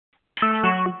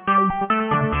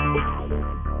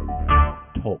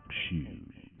Talk Show.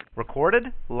 Recorded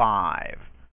live.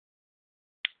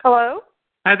 Hello?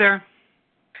 Hi there.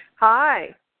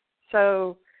 Hi.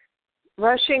 So,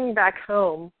 rushing back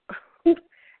home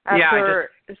after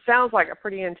it sounds like a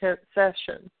pretty intense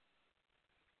session.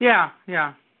 Yeah.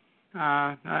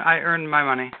 I earned my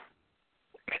money.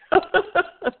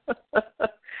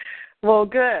 Well,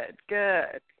 good.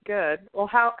 Well,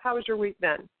 how was your week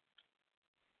then?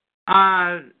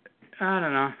 I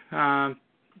don't know.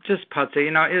 Just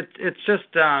putsy. It's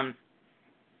just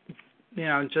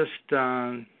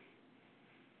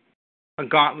a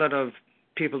gauntlet of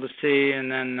people to see,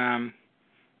 and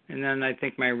then I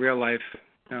think my real life,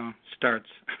 starts.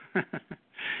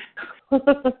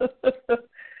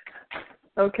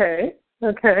 Okay.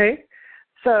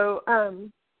 So, all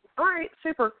right,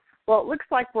 super. Well, it looks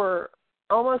like we're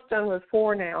almost done with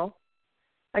 4 now.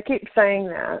 I keep saying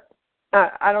that.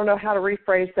 I don't know how to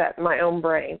rephrase that in my own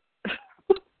brain.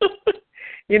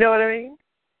 You know what I mean?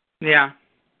 Yeah.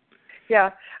 Yeah.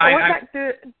 I went back to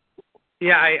it.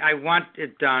 Yeah, I want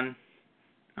it done.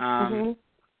 I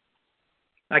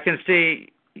can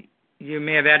see you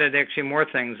may have added actually more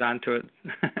things onto it.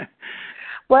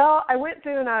 Well, I went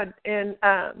through and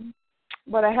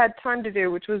what I had time to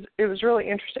do, it was really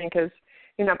interesting because,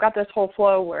 I've got this whole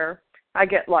flow where I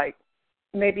get like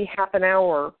maybe half an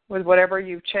hour with whatever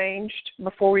you've changed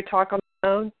before we talk on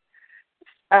the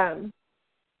phone.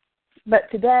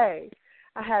 But today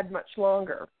I had much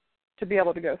longer to be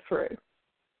able to go through.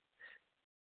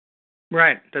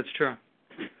 Right, that's true.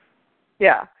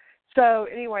 Yeah. So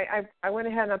anyway, I went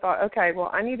ahead and I thought, okay, well,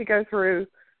 I need to go through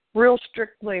real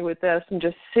strictly with this and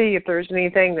just see if there's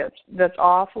anything that's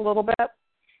off a little bit.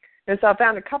 And so I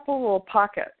found a couple little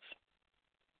pockets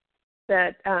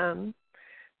that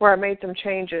where I made some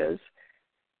changes.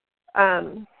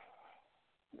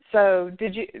 So do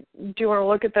you want to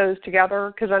look at those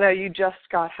together? Because I know you just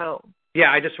got home.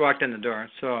 Yeah, I just walked in the door,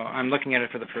 so I'm looking at it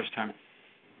for the first time.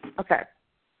 Okay.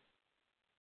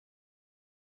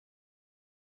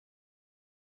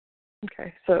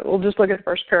 Okay, so we'll just look at the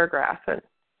first paragraph.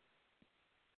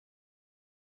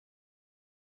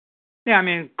 Yeah, I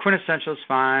mean, quintessential is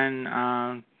fine.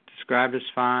 Described is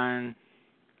fine.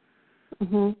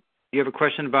 Mm-hmm. You have a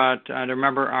question about to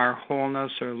remember our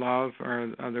wholeness or love or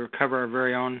to recover our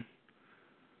very own?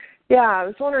 Yeah, I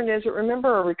was wondering, is it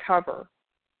remember or recover?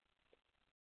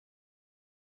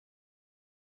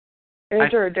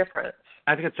 Is there a difference?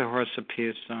 I think it's a horse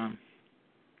apiece.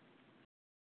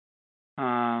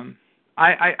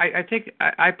 I think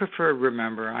I prefer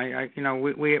remember.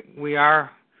 We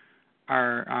are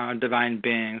our divine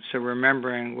beings, so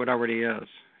remembering what already is.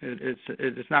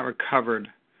 It's not recovered.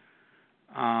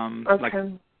 Okay. Like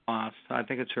lost. I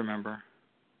think it's remember.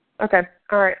 Okay.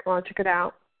 All right. Well, I took it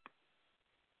out.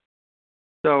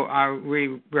 So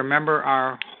we remember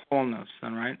our wholeness,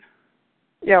 then, right?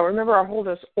 Yeah, remember our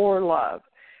wholeness or love.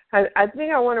 I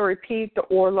think I want to repeat the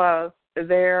or love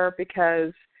there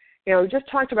because, we just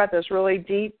talked about this really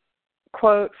deep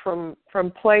quote from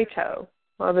Plato.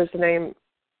 Love is the name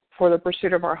for the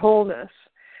pursuit of our wholeness.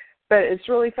 But it's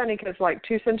really funny because like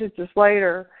 2 sentences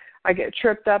later, I get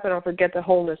tripped up and I forget the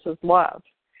wholeness of love.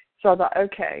 So I thought,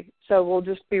 okay, so we'll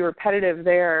just be repetitive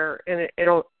there and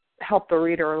it'll help the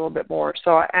reader a little bit more.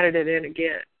 So I added it in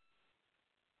again.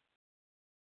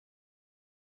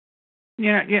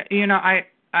 Yeah.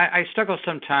 I struggle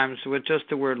sometimes with just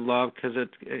the word love because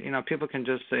people can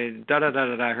just say da da da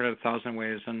da da. I heard it 1,000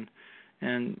 ways and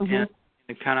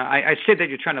it kind of I see that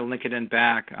you're trying to link it in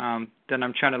back. Then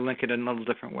I'm trying to link it in a little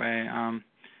different way.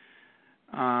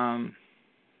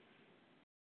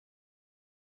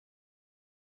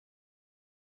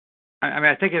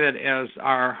 I think of it as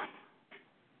our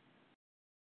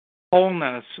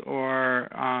wholeness or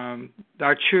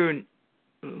our true.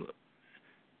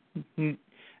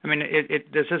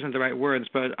 This isn't the right words,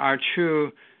 but our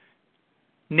true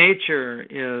nature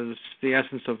is the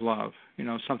essence of love.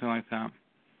 Something like that.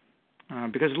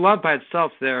 Because love by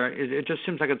itself, it just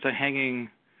seems like it's a hanging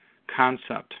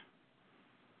concept.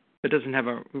 It doesn't have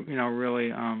a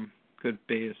really good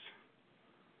base.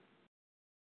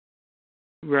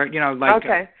 Where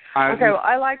Okay. Well,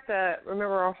 I like the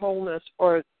remember our wholeness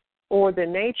or the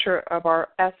nature of our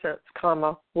essence,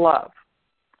 love.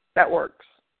 That works.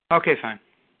 Okay, fine.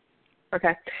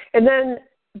 Okay. And then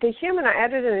the human, I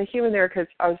added in the human there because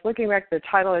I was looking back at the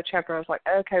title of the chapter. I was like,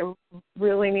 okay,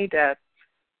 really need to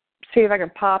see if I can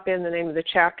pop in the name of the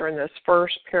chapter in this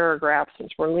first paragraph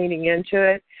since we're leaning into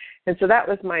it. And so that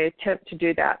was my attempt to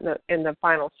do that in the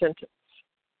final sentence.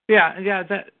 Yeah,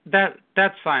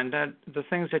 that's fine. The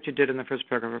things that you did in the first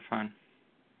paragraph are fine.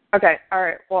 Okay, all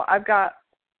right. Well, I've got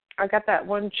that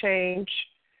one change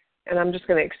and I'm just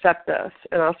going to accept this,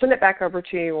 and I'll send it back over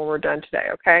to you when we're done today,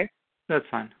 okay? That's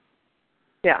fine.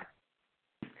 Yeah.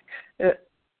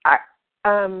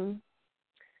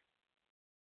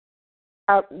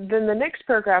 Then the next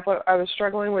paragraph, what I was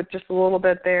struggling with just a little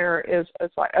bit there is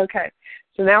it's like, okay,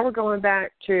 so now we're going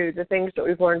back to the things that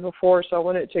we've learned before, so I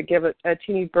wanted to give it a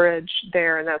teeny bridge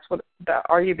there, and that's what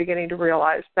are you beginning to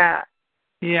realize that?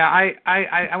 Yeah,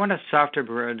 I want a softer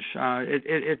bridge.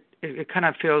 It kind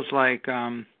of feels like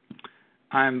I'm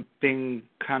being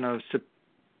kind of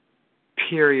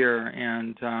superior,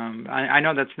 and I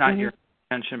know that's not your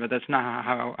intention, but that's not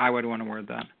how I would want to word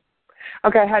that.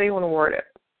 Okay, how do you want to word it?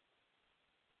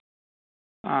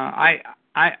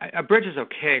 A bridge is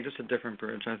okay, just a different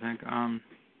bridge, I think.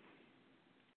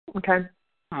 Okay.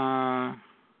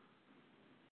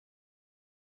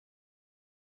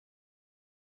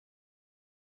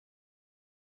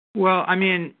 Well, I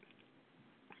mean,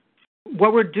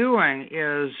 what we're doing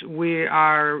is we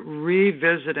are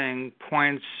revisiting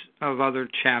points of other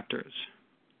chapters.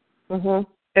 Mm-hmm.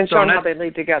 And showing how they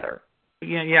lead together.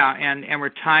 Yeah, and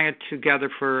we're tying it together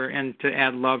and to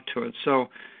add love to it.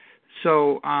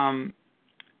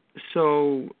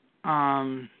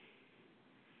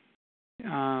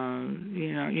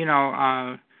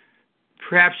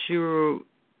 Perhaps you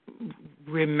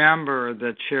remember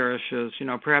that cherishes,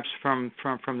 perhaps from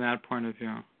that point of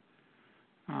view.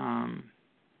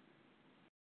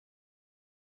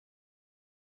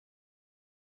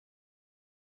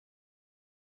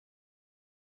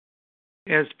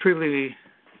 As previously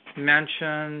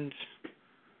mentioned,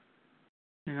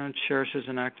 cherishes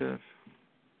an active.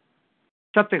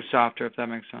 Something softer, if that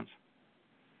makes sense.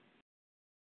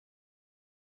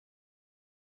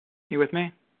 You with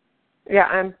me? Yeah,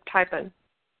 I'm typing.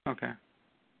 Okay.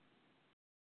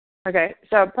 Okay,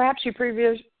 so perhaps you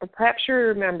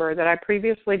remember that I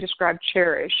previously described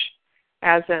cherish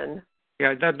as in.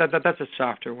 Yeah, that's a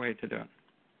softer way to do it.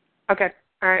 Okay,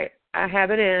 all right. I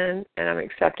have it in, and I'm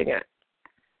accepting it.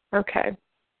 Okay.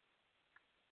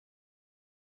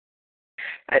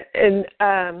 And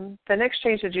the next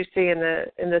change that you see in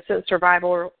the sense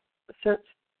survival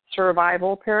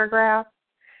paragraph.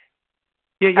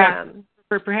 Yeah.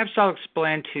 Perhaps I'll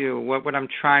explain to you what I'm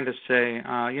trying to say.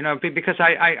 Because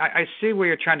I see where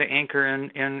you're trying to anchor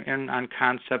in on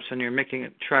concepts, and you're making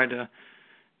it try to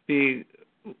be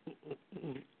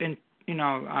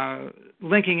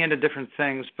linking into different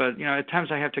things. But at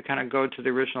times I have to kind of go to the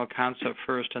original concept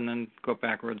first and then go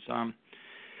backwards. I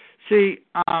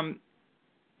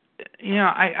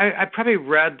probably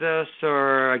read this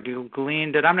or I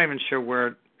gleaned it. I'm not even sure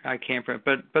where I came from.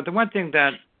 But the one thing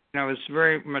that is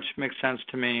very much makes sense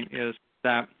to me is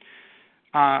that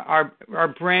our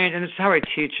brain, and this is how I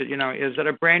teach it, is that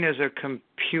our brain is a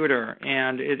computer,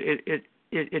 and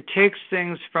it takes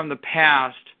things from the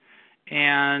past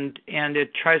and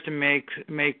it tries to make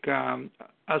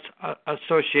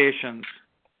associations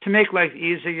to make life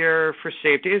easier for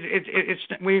safety.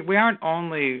 We aren't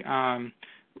only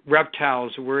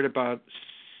reptiles worried about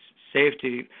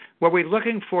safety. What we're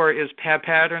looking for is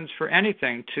patterns for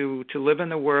anything to live in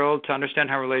the world, to understand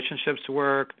how relationships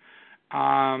work.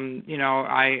 I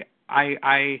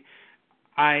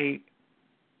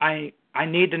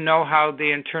need to know how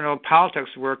the internal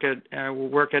politics work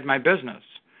at my business.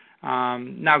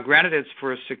 Now, granted, it's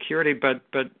for security, but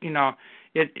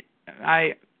it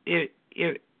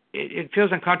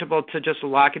feels uncomfortable to just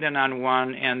lock it in on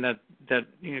one, and that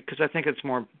because I think it's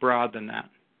more broad than that.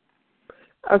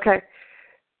 Okay.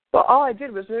 Well, all I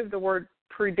did was move the word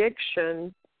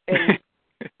prediction and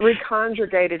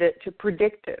reconjugated it to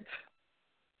predictive.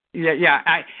 Yeah.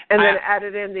 Then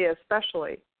added in the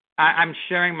especially. I'm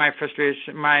sharing my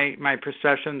frustration, my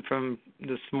perception from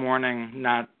this morning,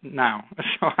 not now.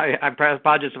 So I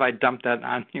apologize if I dumped that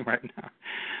on you right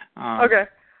now. Okay.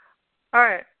 All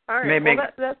right.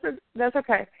 That's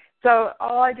okay. So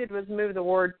all I did was move the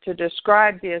word to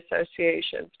describe the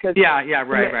associations.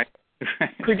 Right.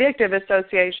 Predictive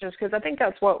associations, because I think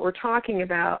that's what we're talking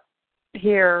about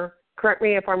here. Correct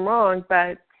me if I'm wrong,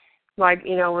 but when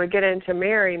we get into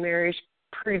Mary's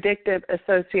predictive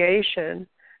association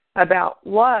about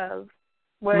love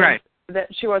was that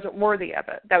she wasn't worthy of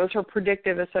it. That was her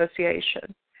predictive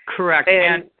association. Correct.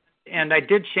 And I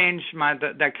did change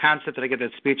that concept that I gave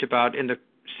that speech about in the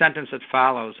sentence that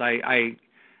follows. I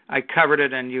covered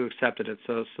it and you accepted it,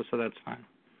 so that's fine.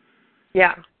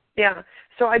 Yeah.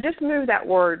 So I just moved that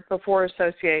word before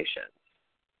association.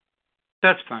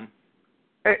 That's fine.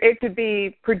 It could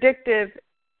be predictive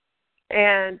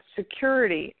and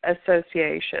security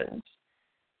associations,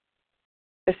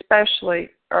 especially,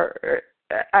 or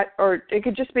it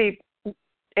could just be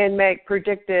and make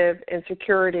predictive and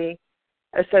security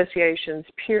associations,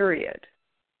 period.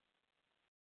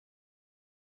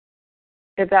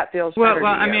 If that feels better to you.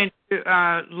 I mean,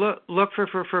 look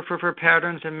for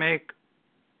patterns and make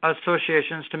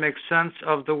associations to make sense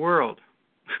of the world.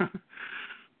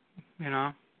 You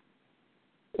know.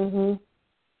 Mhm.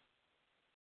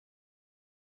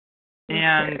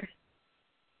 And okay.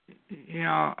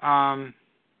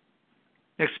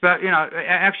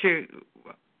 Actually,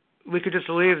 we could just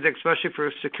leave, especially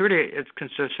for security, it's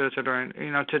considered,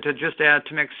 to just add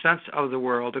to make sense of the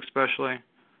world, especially.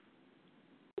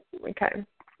 Okay.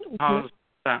 How's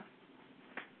that?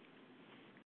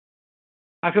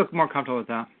 I feel more comfortable with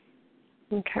that.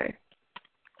 Okay.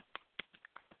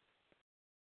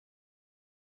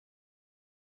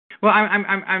 Well,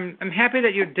 I'm happy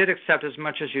that you did accept as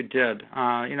much as you did.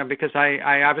 Because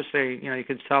I obviously, you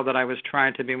could tell that I was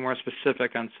trying to be more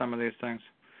specific on some of these things.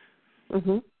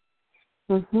 Mhm.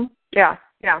 Mhm. Yeah.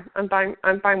 I'm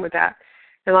fine with that.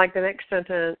 And like the next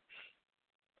sentence,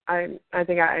 I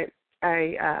think I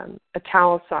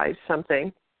italicized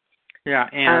something. Yeah.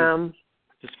 And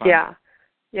just fine.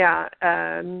 Yeah.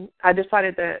 I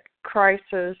decided that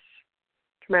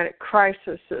traumatic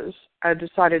crises. I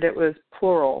decided it was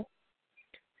plural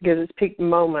because it's peak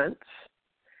moments.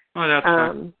 Oh, that's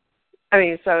fine. I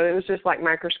mean, so it was just like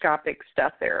microscopic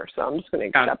stuff there. So I'm just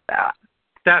going to accept that.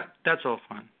 That's all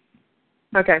fine.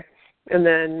 Okay, and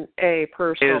then a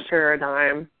personal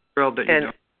paradigm. Thrilled that you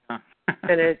know.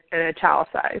 and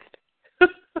italicized.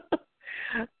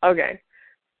 Okay.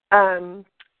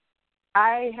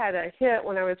 I had a hit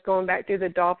when I was going back through the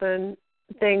dolphin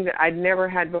thing that I'd never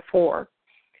had before,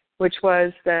 which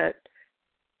was that,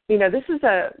 this is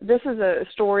a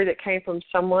story that came from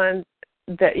someone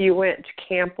that you went to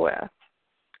camp with,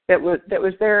 that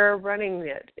was there running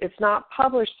it. It's not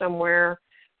published somewhere,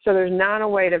 so there's not a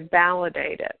way to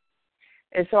validate it.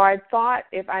 And so I thought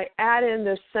if I add in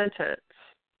this sentence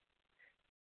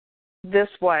this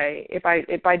way, if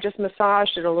I just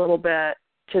massaged it a little bit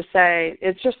to say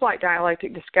it's just like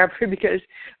dialectic discovery, because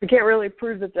we can't really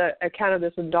prove that the account of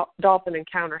this dolphin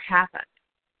encounter happened,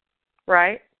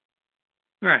 right?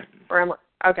 Right.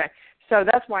 Okay, so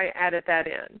that's why I added that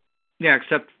in. Yeah,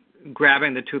 except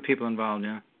grabbing the two people involved,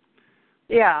 yeah.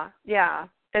 Yeah,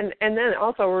 and then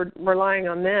also we're relying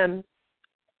on them,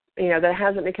 that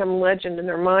hasn't become legend in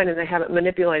their mind and they haven't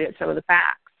manipulated some of the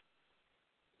facts.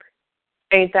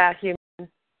 Ain't that human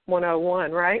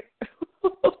 101, right?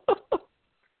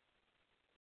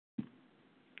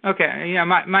 Okay, yeah,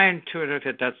 my intuitive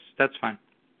hit, that's fine.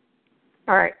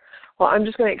 All right. Well, I'm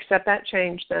just going to accept that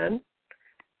change then.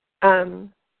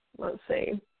 Let's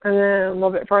see. And then a little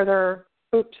bit further,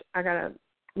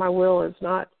 my will is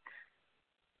not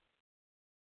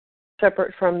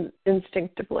separate from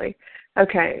instinctively.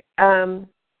 Okay. I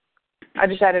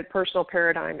just added personal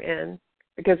paradigm in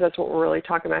because that's what we're really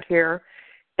talking about here.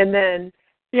 And then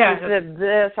instead of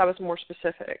this, I was more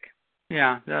specific.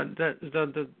 Yeah,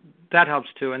 that helps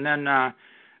too. And then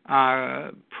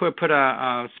put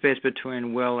a space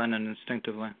between will and an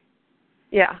instinctively.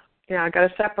 Yeah, I got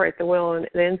to separate the will and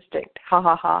the instinct. Ha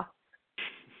ha ha.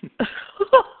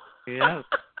 Yes.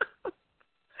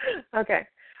 Okay.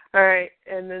 All right.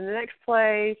 And then the next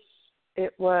place,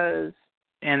 it was.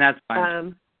 And that's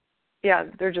fine.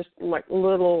 They're just like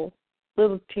little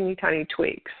teeny tiny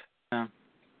tweaks. Yeah.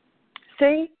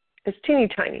 See, it's teeny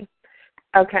tiny.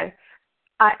 Okay.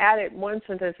 I added one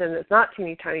sentence in that's not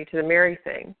teeny tiny to the Mary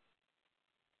thing,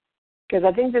 because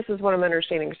I think this is what I'm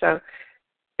understanding.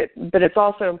 But it's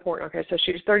also important. Okay, so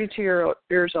she's 32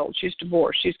 years old. She's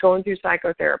divorced. She's going through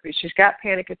psychotherapy. She's got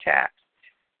panic attacks,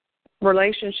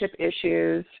 relationship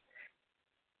issues,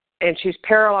 and she's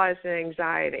paralyzed in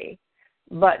anxiety.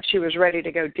 But she was ready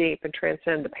to go deep and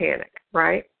transcend the panic,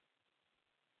 right?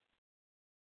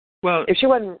 Well, if she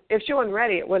wasn't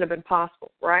ready, it wouldn't have been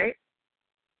possible, right?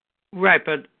 Right,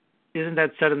 but isn't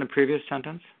that said in the previous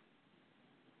sentence?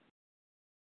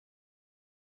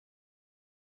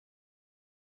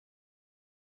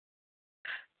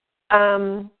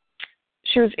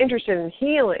 She was interested in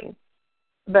healing,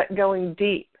 but going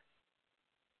deep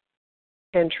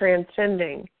and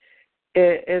transcending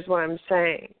is what I'm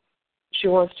saying. She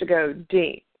wants to go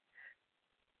deep.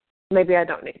 Maybe I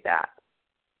don't need that.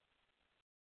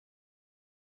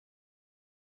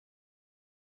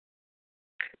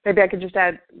 Maybe I could just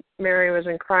add Mary was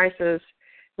in crisis,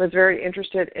 was very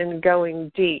interested in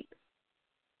going deep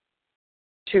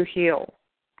to heal.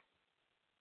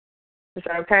 Is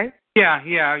that okay?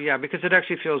 Yeah, because it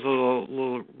actually feels a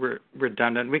little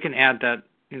redundant. We can add that,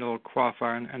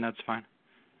 qualifier, and that's fine.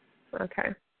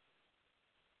 Okay.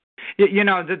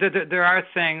 There are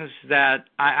things that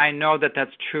I know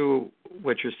that's true.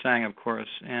 What you're saying, of course,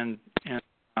 and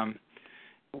some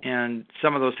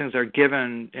of those things are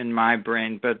given in my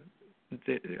brain, but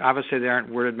obviously they aren't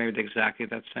worded maybe exactly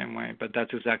that same way. But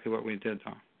that's exactly what we did,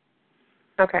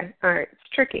 though. Okay, all right. It's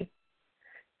tricky.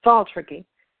 It's all tricky.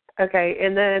 Okay,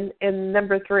 and then in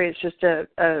number 3, it's just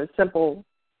a simple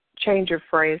change of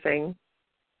phrasing.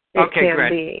 It can great.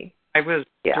 be. I was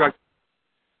struck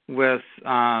with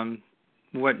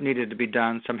what needed to be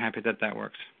done, so I'm happy that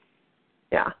works.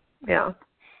 Yeah. And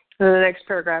the next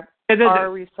paragraph, are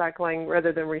recycling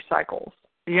rather than recycles.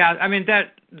 Yeah, I mean,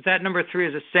 that number 3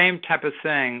 is the same type of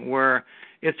thing where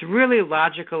it's really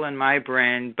logical in my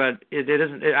brain, but it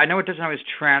isn't. I know it doesn't always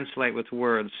translate with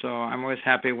words, so I'm always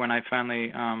happy when I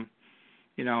finally,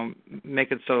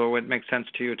 make it so it makes sense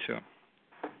to you too.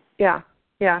 Yeah,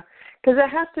 because it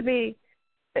has to be,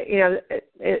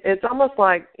 it's almost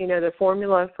like, the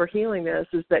formula for healing this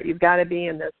is that you've got to be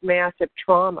in this massive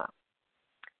trauma.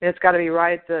 And it's got to be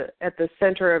right at the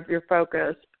center of your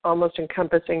focus, almost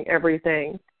encompassing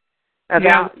everything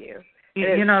about you. And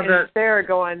it's there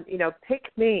going,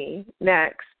 pick me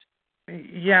next.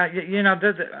 Yeah,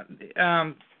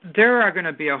 there are going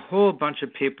to be a whole bunch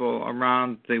of people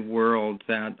around the world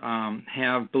that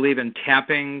believe in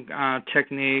tapping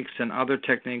techniques and other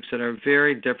techniques that are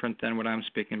very different than what I'm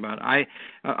speaking about.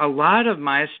 A lot of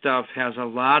my stuff has a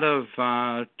lot of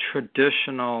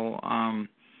traditional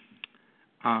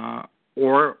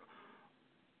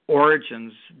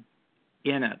origins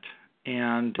in it,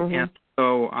 and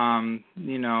so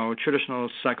traditional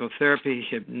psychotherapy,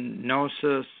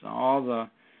 hypnosis, all the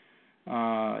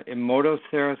emotive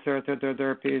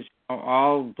therapies,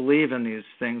 all believe in these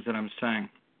things that I'm saying.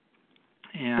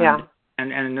 And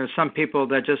there's some people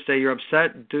that just say you're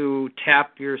upset,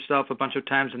 tap yourself a bunch of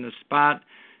times in the spot,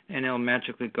 and it'll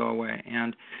magically go away.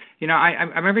 And I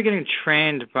remember getting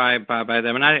trained by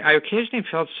them, and I occasionally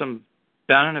felt some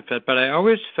benefit, but I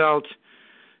always felt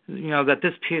that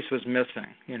this piece was missing,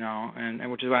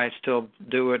 and which is why I still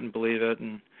do it and believe it.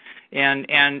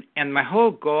 And my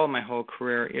whole goal, my whole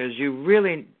career is you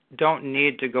really don't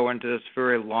need to go into this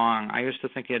very long. I used to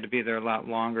think you had to be there a lot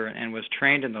longer and was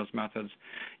trained in those methods.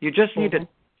 You just need to get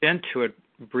into it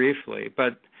briefly.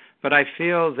 But I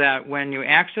feel that when you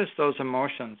access those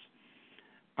emotions,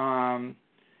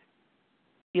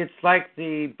 it's like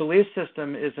the belief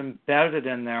system is embedded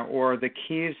in there, or the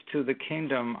keys to the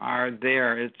kingdom are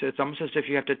there. It's almost as if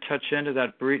you have to touch into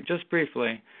that just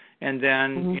briefly, and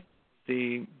then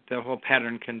the whole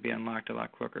pattern can be unlocked a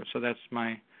lot quicker. So that's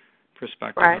my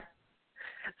perspective. Right.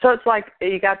 So it's like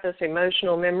you got this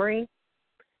emotional memory,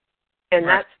 and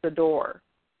that's the door.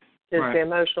 Is the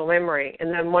emotional memory.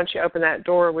 And then once you open that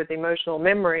door with emotional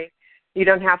memory, you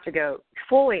don't have to go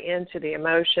fully into the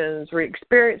emotions,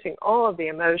 re-experiencing all of the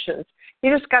emotions.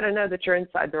 You just got to know that you're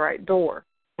inside the right door.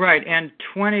 Right, and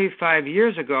 25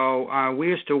 years ago, we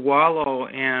used to wallow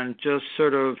and just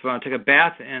sort of take a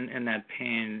bath in that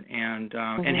pain, and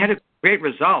had great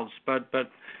results. But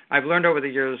I've learned over the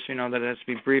years, that it has to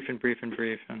be brief and brief and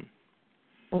brief. And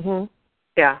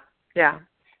yeah,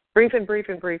 brief and brief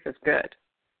and brief is good.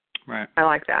 Right, I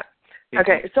like that.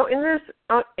 Okay, so in this,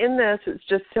 it's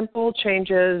just simple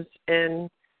changes in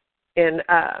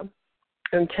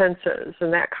tenses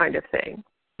and that kind of thing.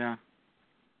 Yeah.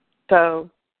 So,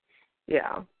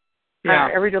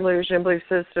 every delusion and belief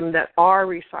system that are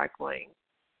recycling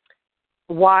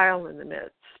while in the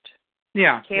midst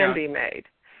can be made.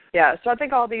 Yeah, so I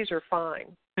think all these are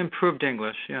fine. Improved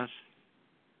English, yes.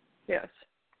 Yes,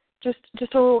 just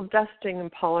a little dusting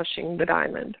and polishing the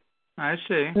diamond. I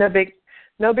see.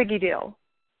 No biggie deal.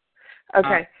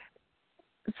 Okay,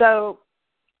 so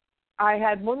I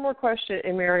had one more question,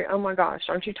 and Mary, oh my gosh,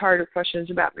 aren't you tired of questions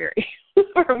about Mary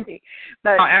from me?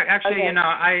 But, actually,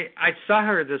 I saw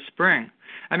her this spring.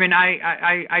 I mean,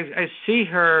 I see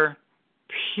her.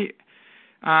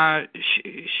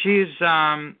 She's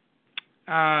a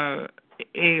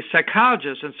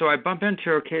psychologist, and so I bump into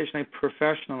her occasionally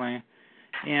professionally,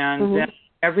 and then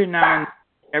every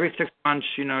 6 months,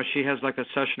 she has like a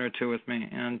session or two with me,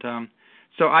 and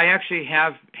so I actually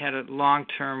have had a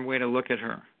long-term way to look at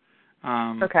her.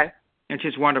 Okay. And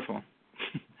she's wonderful,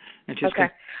 and she's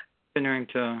continuing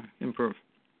to improve.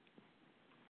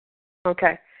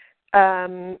 Okay.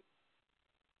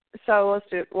 So let's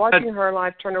do watching her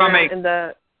life turn around in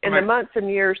the months and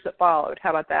years that followed.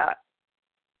 How about that?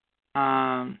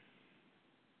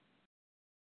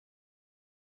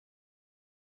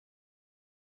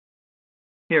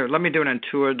 Here, let me do an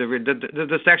intuitive.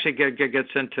 This actually gets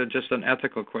into just an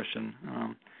ethical question.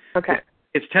 Okay.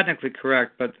 It's technically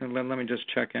correct, but let me just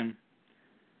check in.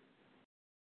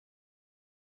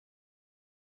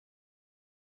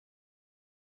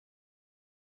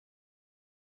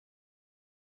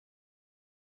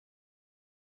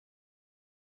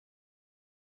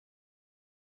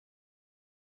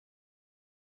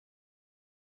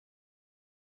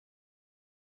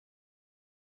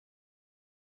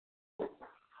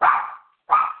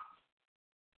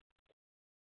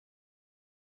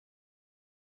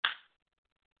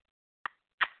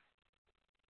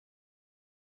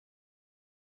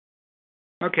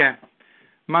 Okay.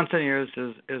 Months and years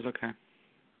is okay.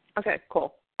 Okay,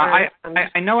 cool. I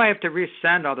know I have to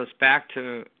resend all this back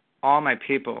to all my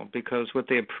people because what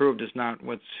they approved is not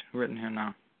what's written here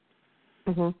now.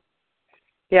 Mhm.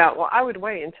 Yeah. Well, I would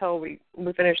wait until we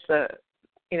finish the,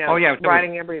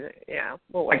 writing everything. Yeah,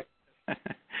 we'll wait.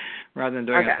 Rather than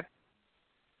doing it.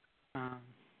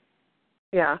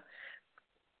 Yeah.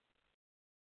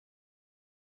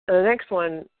 The next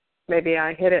one, maybe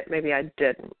I hit it, maybe I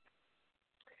didn't.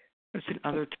 What's the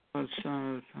other?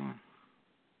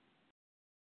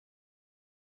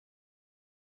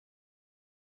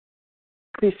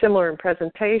 Could be similar in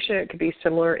presentation. It could be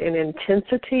similar in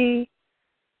intensity.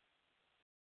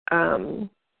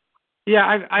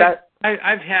 Yeah,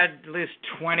 I've had at least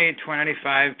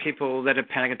 25 people that have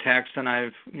panic attacks, and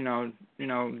I've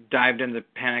dived into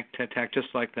panic attack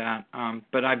just like that.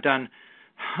 But I've done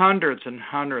hundreds and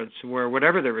hundreds where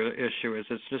whatever their issue is,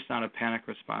 it's just not a panic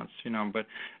response, but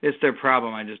it's their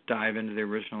problem. I just dive into the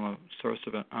original source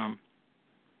of it.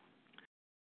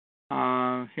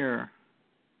 Here.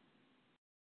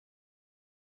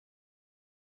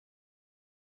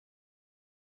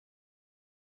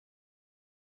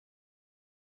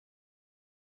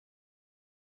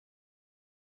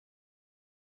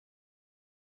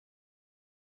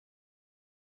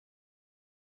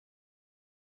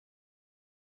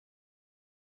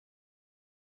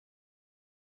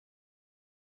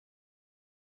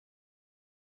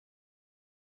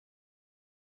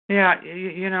 Yeah,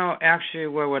 actually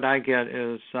what I get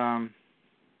is fine.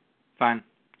 Fine?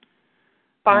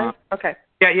 Okay.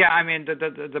 Yeah, I mean,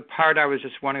 the part I was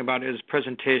just wondering about is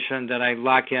presentation, that I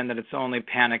lock in that it's only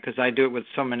panic, because I do it with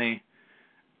so many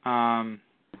that's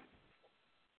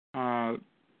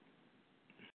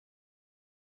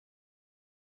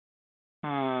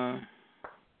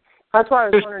why I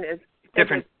was wondering, is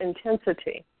it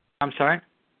intensity? I'm sorry?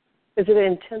 Is it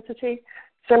intensity?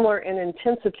 Similar in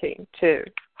intensity, too.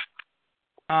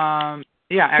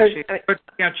 Yeah, actually, but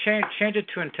change it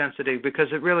to intensity,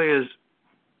 because it really is.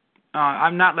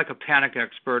 I'm not like a panic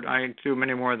expert. I do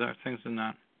many more other things than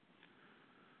that.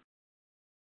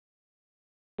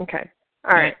 Okay.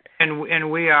 All right.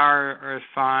 And we are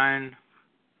fine.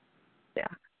 Yeah.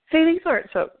 See, these aren't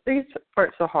so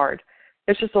hard.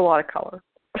 It's just a lot of color.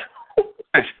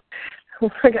 Right.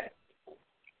 Okay.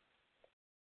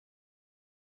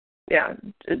 Yeah.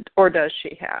 Or does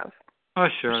she have? Oh,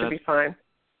 sure. It should be fine.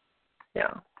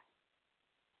 Yeah.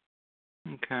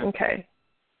 Okay. Okay.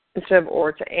 Instead of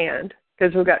or, to and,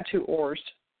 because we've got two ors.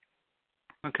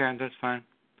 Okay, that's fine.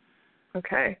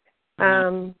 Okay.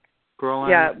 Scroll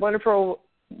yeah, Wonderful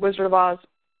Wizard of Oz,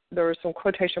 there were some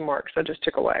quotation marks I just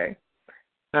took away.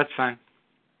 That's fine.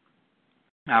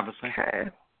 Obviously. Okay.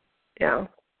 Yeah.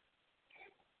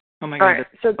 Oh my God. All right.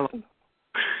 So,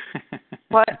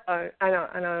 what? I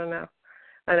know.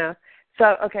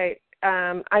 So, okay.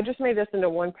 I just made this into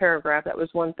one paragraph. That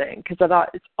was one thing, because I thought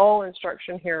it's all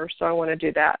instruction here, so I want to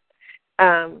do that.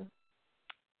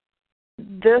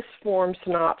 This form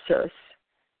synopsis,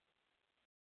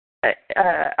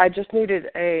 I just needed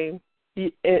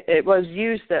it was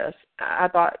use this. I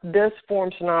thought this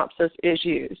form synopsis is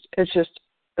used. It's just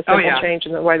a simple change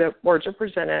in the way the words are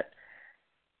presented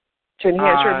to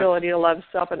enhance your ability to love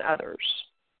self and others.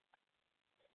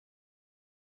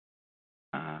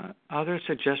 Other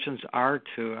suggestions are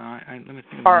to let me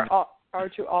think. Are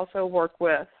to also work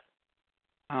with.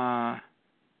 I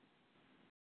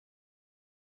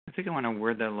think I want to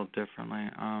word that a little differently.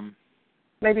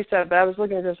 Maybe so, but I was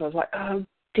looking at this. I was like, oh,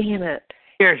 damn it!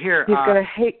 Here.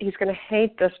 He's gonna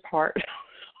hate this part.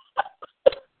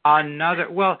 Another.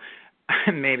 Well,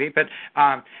 maybe, but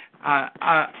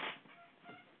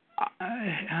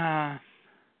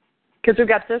because we've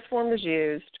got this form is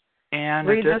used. And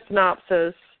read the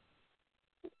synopsis.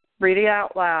 Read it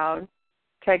out loud.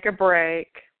 Take a break.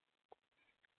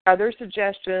 Other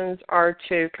suggestions are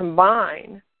to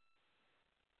combine.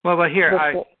 Well,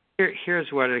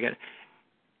 here's what I get.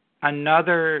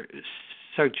 Another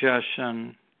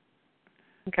suggestion.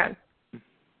 Okay.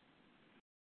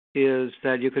 Is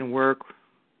that you can work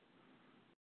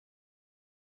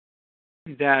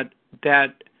that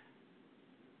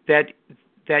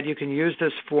you can use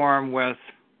this form with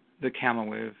the camel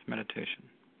wave meditation.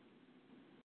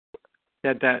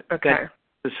 That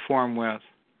this form with.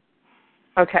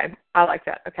 Okay, I like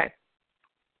that. Okay.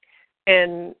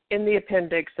 And in the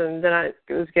appendix, and then I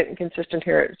was getting consistent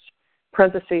here, it's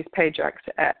parentheses, page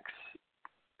XX.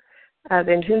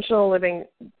 The intentional living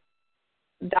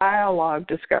dialogue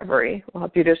discovery will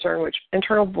help you discern which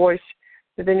internal voice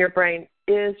within your brain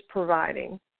is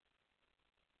providing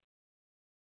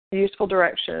useful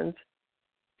directions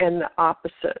and the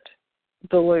opposite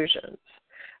delusions.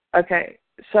 Okay,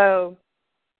 so.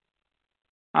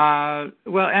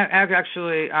 Well,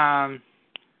 actually, I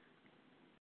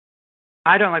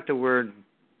don't like the word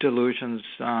delusions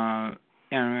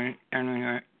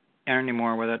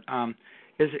anymore with it.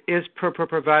 Is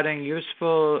providing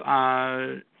useful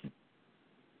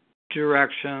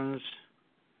directions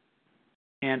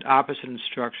and opposite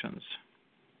instructions.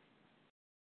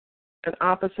 And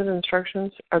opposite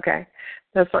instructions? Okay,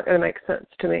 that's not going to make sense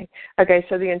to me. Okay,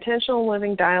 so the intentional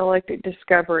living dialectic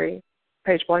discovery,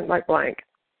 page blank, blank, blank,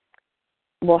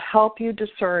 will help you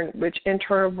discern which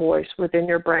internal voice within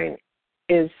your brain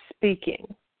is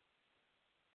speaking.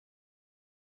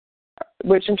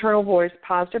 Which internal voice,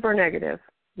 positive or negative,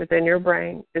 within your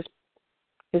brain is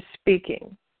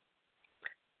speaking.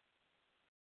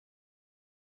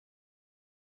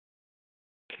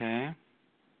 Okay.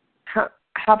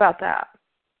 How about that?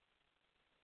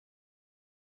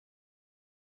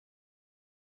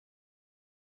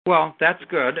 Well, that's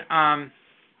good.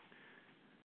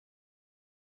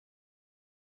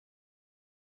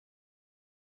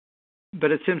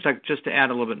 But it seems like just to add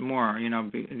a little bit more,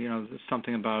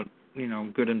 something about,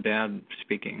 good and bad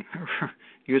speaking,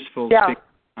 useful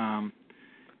speaking.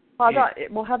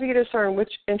 It will help you discern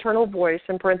which internal voice,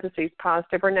 in parentheses,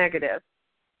 positive or negative,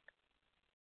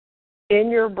 in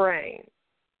your brain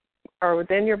or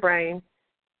within your brain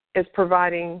is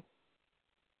providing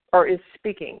or is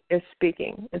speaking. It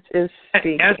is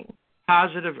speaking. As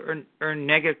positive or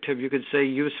negative, you could say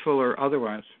useful or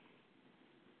otherwise.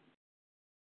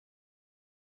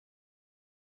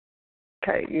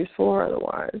 Okay, useful or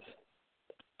otherwise.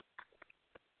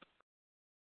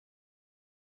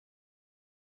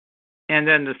 And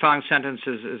then the following sentence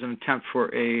is an attempt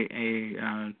for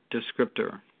a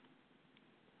descriptor.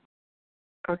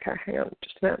 Okay, hang on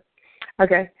just a minute.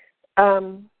 Okay.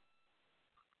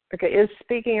 Okay, is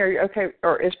speaking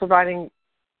or is providing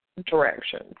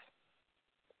directions.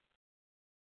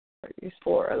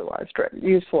 Useful or otherwise.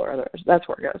 Useful or otherwise. That's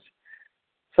where it goes.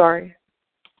 Sorry.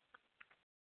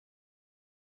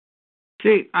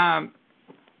 See,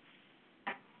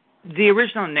 the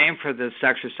original name for this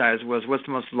exercise was "What's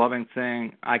the most loving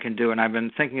thing I can do?" And I've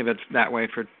been thinking of it that way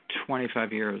for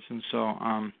 25 years, and so,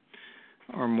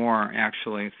 or more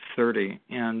actually, 30.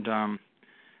 And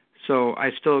so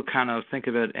I still kind of think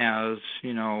of it as,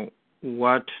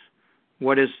 what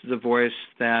is the voice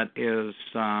that is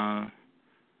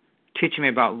teaching me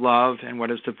about love, and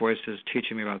what is the voice that is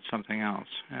teaching me about something else,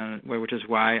 which is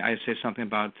why I say something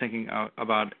about thinking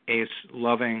about a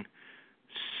loving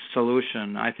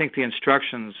solution. I think the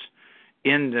instructions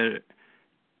in the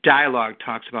dialogue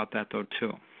talks about that, though,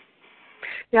 too.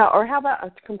 Yeah, or how about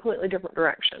a completely different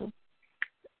direction?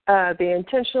 The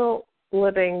intentional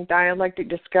living dialectic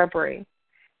discovery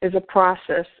is a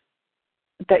process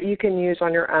that you can use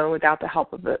on your own without the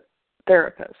help of a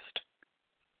therapist.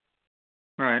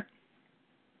 Right.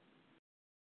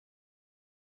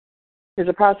 It's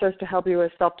a process to help you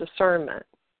with self-discernment.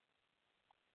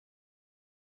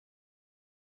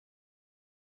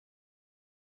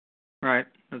 Right.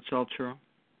 That's all true.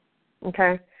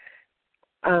 Okay.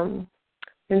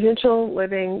 Intentional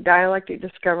living dialectic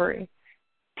discovery.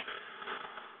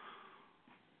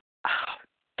 Oh,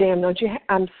 damn, don't you?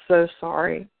 I'm so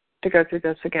sorry to go through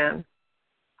this again.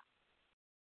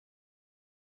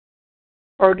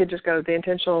 Or we could just go the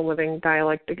intentional living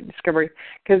dialectic discovery.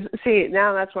 Because, see,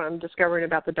 now that's what I'm discovering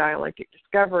about the dialectic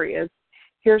discovery is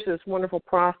here's this wonderful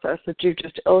process that you've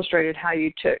just illustrated how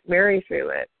you took Mary through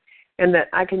it, and that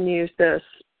I can use this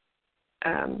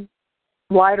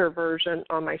lighter version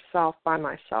on myself by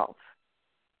myself.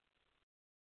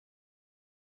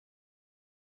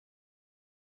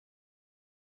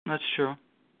 That's true.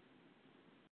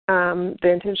 The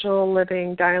intentional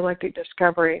living dialectic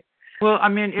discovery. Well, I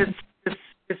mean,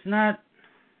 it's not.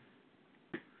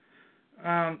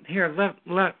 Here,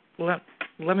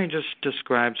 let me just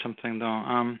describe something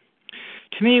though.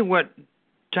 To me, what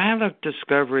dialectic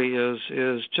discovery is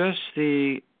just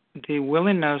the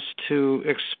willingness to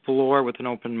explore with an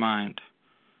open mind,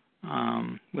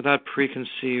 without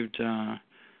preconceived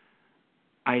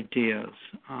ideas.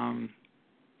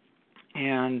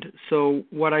 And so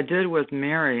what I did with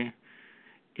Mary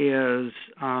is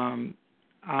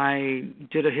I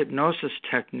did a hypnosis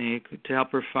technique to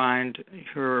help her find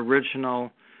her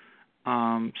original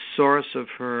source of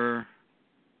her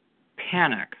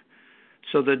panic.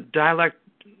 So the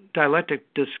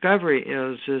dialectic discovery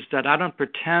is that I don't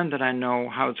pretend that I know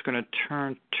how it's going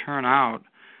to turn out.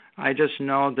 I just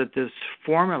know that this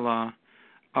formula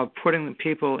of putting the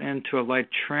people into a light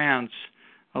trance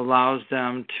allows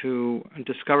them to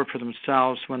discover for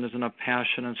themselves when there's enough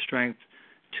passion and strength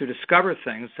to discover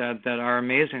things that are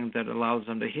amazing, that allows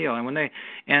them to heal. And when they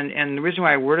and the reason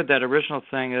why I worded that original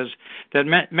thing is that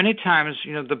many times,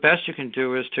 the best you can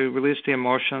do is to release the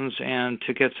emotions and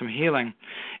to get some healing.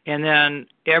 And then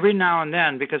every now and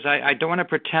then, because I don't want to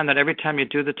pretend that every time you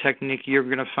do the technique you're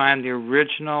going to find the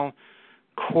original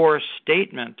core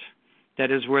statement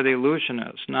that is where the illusion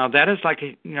is. Now that is like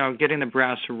getting the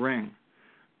brass ring.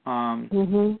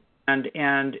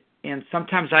 And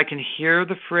sometimes I can hear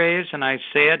the phrase and I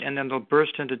say it and then they'll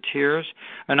burst into tears.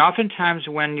 And oftentimes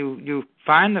when you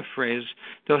find the phrase,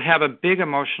 they'll have a big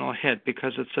emotional hit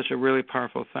because it's such a really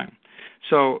powerful thing.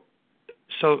 So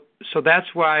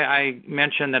that's why I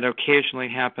mentioned that it occasionally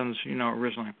happens,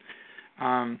 originally.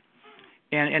 And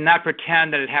not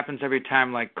pretend that it happens every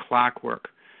time like clockwork.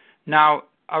 Now,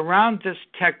 around this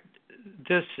I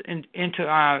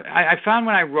found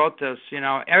when I wrote this,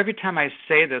 every time I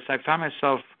say this, I found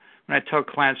myself, when I tell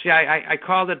clients, I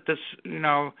called it this,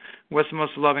 what's the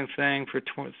most loving thing for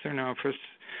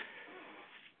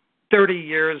 30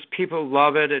 years. People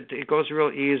love it. It goes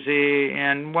real easy.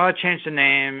 And, I changed the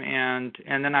name, and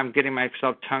then I'm getting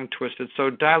myself tongue twisted. So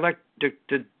dialectic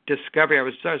discovery, I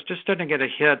was just starting to get a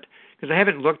hit because I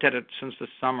haven't looked at it since the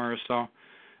summer or so.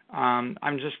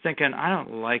 I'm just thinking I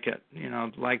don't like it,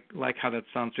 like how that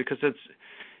sounds, because it's,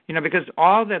 because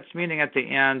all that's meaning at the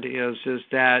end is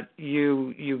that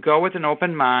you go with an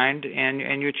open mind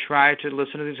and you try to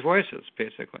listen to these voices,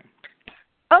 basically.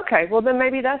 Okay, well then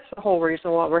maybe that's the whole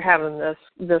reason why we're having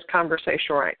this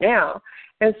conversation right now.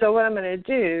 And so what I'm going to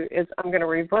do is I'm going to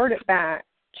revert it back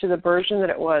to the version that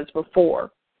it was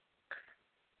before.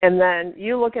 And then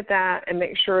you look at that and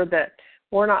make sure that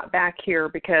we're not back here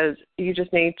because you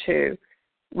just need to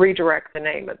redirect the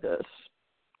name of this.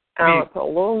 I'll put a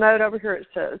little note over here. It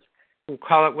says, we'll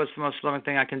call it, what's the most loving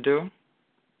thing I can do?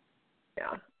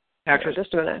 Yeah. Actually,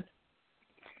 just a minute.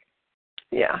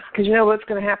 Yeah, because you know what's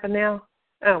going to happen now?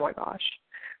 Oh, my gosh.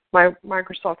 My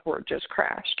Microsoft Word just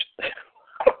crashed.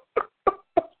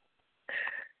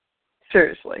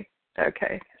 Seriously.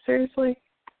 Okay. Seriously?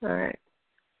 All right.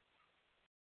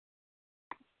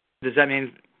 Does that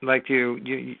mean like you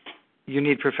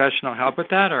need professional help with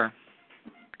that, or?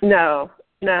 No.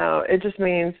 It just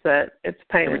means that it's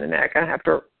a pain in the neck. I have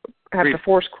to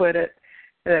force quit it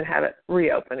and then have it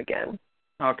reopen again.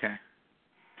 Okay.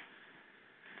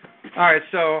 All right.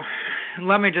 So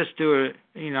let me just do it.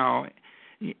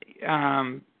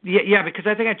 Because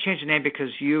I think I changed the name because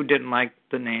you didn't like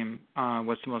the name.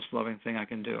 What's the most loving thing I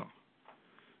can do?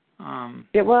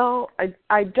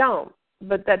 I don't,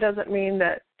 but that doesn't mean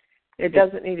that it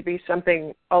doesn't need to be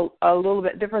something a little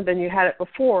bit different than you had it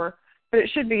before, but it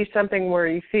should be something where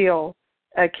you feel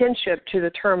a kinship to the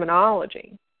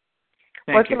terminology.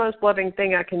 What's the most loving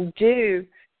thing I can do,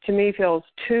 to me, feels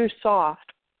too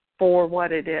soft for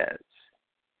what it is.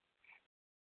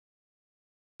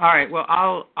 All right. Well,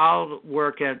 I'll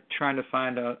work at trying to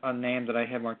find a name that I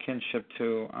have more kinship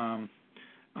to.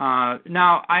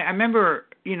 Now, I remember,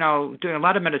 doing a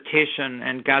lot of meditation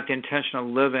and got the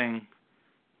intentional living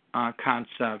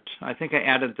concept. I think I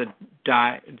added the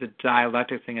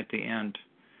dialectic thing at the end,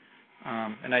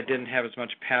 and I didn't have as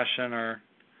much passion or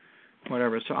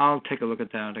whatever. So I'll take a look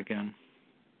at that again.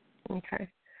 Okay.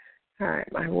 All right.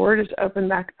 My Word is open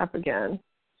back up again.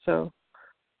 So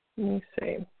let me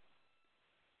see.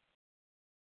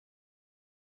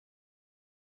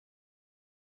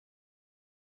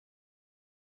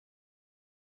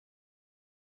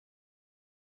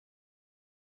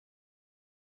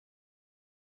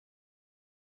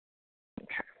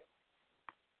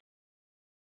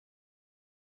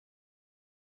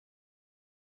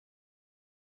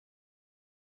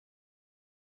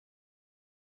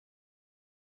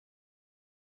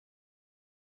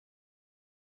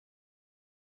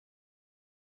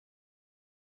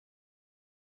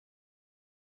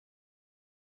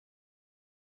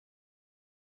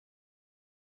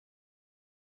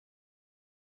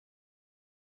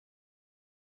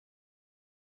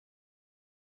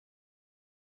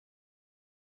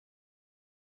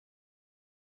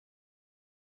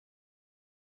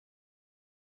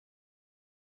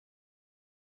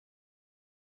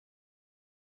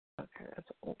 Okay, that's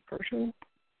an old version.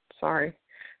 Sorry.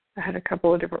 I had a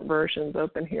couple of different versions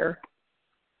open here.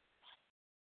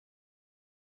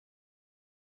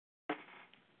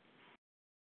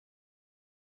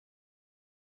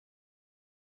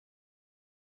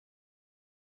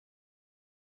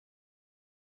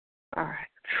 All right.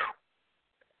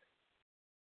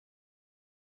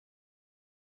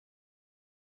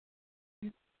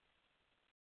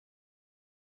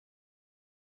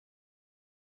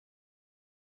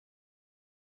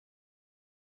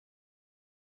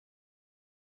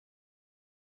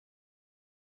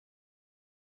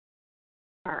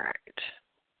 All right.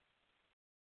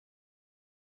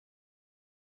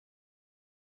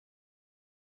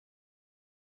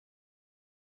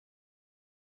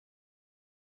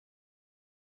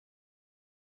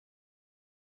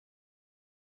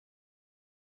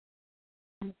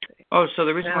 Oh, so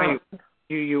the reason why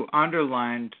you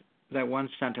underlined that one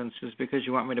sentence is because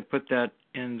you want me to put that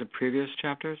in the previous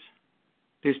chapters?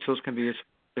 These tools can be used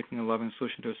for sticking a loving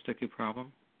solution to a sticky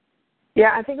problem?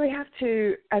 Yeah, I think we have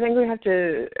to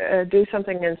do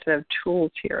something instead of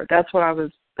tools here. That's what I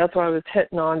was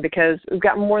hitting on, because we've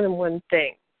got more than one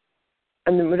thing,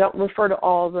 and then we don't refer to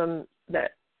all of them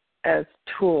as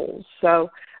tools. So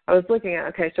I was looking at,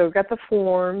 okay, so we've got the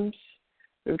forms,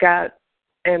 we've got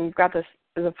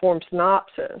the form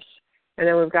synopsis, and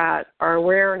then we've got our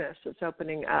awareness that's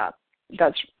opening up.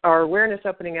 Our awareness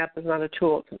opening up is not a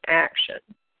tool, it's an action.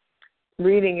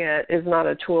 Reading it is not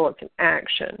a tool, it's an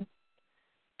action.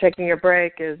 Taking a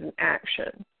break is an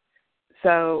action.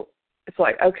 So it's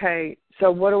like, okay,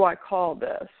 so what do I call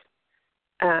this?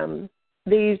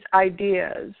 These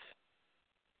ideas,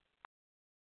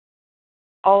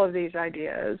 all of these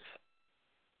ideas,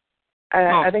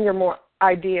 I think are more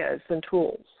ideas than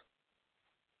tools.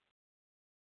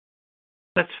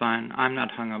 That's fine. I'm not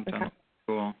hung up on the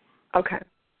tool. Okay.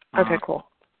 Cool.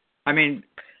 I mean,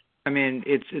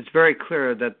 it's very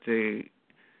clear that the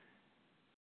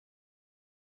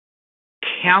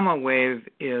camel wave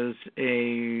is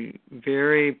a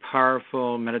very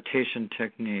powerful meditation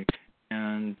technique,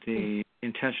 and the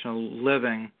intentional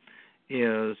living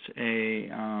is a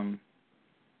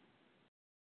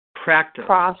practice.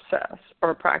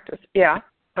 Practice. Yeah.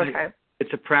 Okay.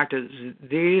 It's a practice.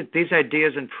 These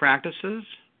ideas and practices.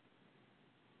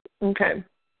 Okay.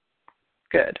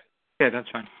 Good. Okay, that's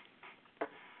fine.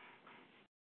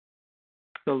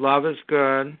 So love is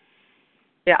good.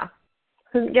 Yeah.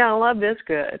 Yeah, love is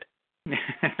good.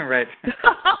 Right.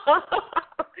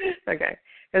 Okay.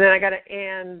 And then I got an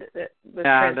and that was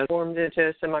transformed into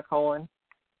a semicolon.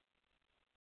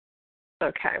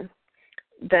 Okay.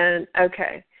 Then,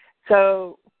 okay.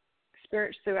 So,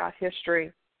 experience throughout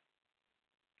history.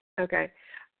 Okay.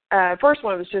 First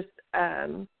one was just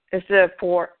instead of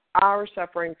for our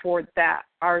suffering, for that,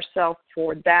 ourself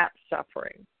for that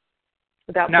suffering.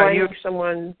 Without blaming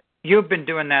someone. You've been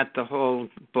doing that the whole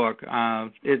book.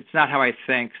 It's not how I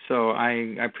think, so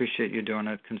I appreciate you doing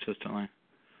it consistently.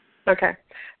 Okay.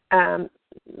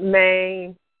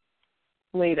 May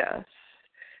lead us.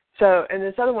 So, and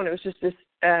this other one, it was just this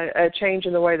a change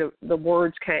in the way the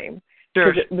words came.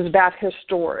 Sure. Because it was about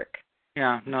historic.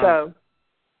 Yeah, no. So.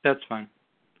 That's fine.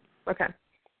 Okay.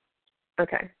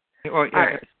 Or, yeah,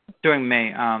 right. Doing May.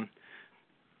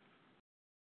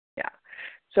 Yeah.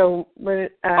 So when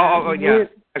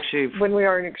actually, when we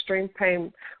are in extreme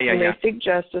pain, we may seek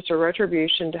justice or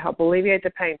retribution to help alleviate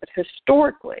the pain. But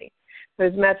historically,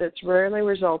 those methods rarely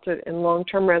resulted in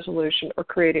long-term resolution or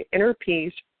created inner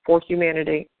peace for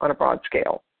humanity on a broad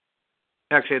scale.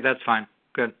 Actually, that's fine.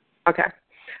 Good. Okay.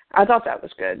 I thought that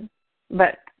was good,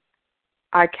 but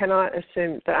I cannot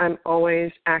assume that I'm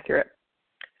always accurate.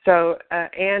 So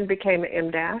Anne became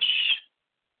an M-.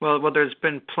 Well, there's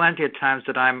been plenty of times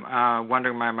that I'm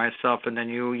wondering by myself, and then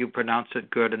you pronounce it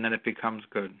good, and then it becomes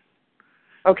good.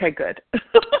 Okay, good.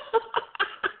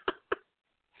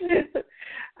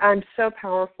 I'm so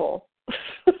powerful.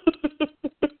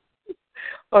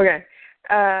 Okay.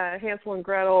 Hansel and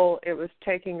Gretel, it was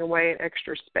taking away an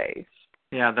extra space.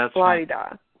 Yeah, that's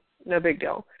La-di-da. No big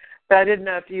deal. But I didn't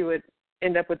know if you would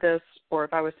end up with this or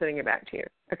if I was sending it back to you.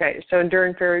 Okay, so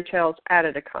enduring fairy tales,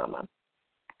 added a comma.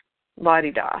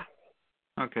 La-di-da.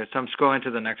 Okay, so I'm scrolling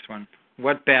to the next one.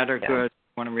 What bad or good?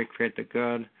 I want to recreate the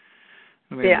good.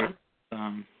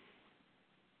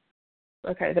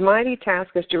 Okay, the mighty task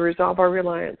is to resolve our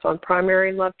reliance on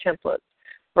primary love templates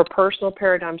or personal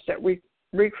paradigms that we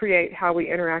recreate how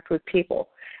we interact with people.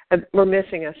 We're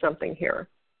missing something here.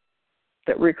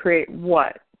 That recreate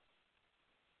what?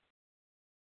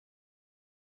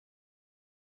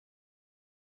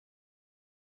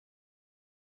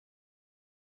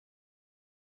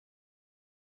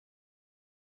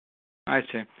 I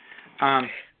see.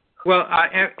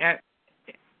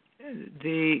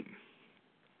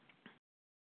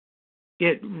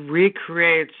 It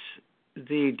recreates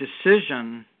the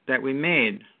decision that we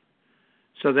made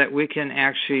so that we can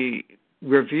actually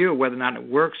review whether or not it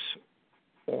works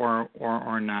or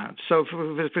not. So,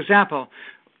 for example,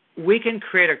 we can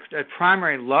create a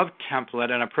primary love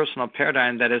template and a personal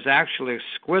paradigm that is actually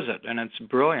exquisite and it's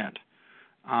brilliant.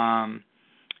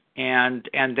 And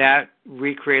that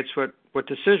recreates what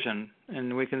decision,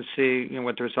 and we can see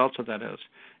what the results of that is.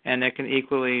 And it can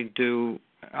equally do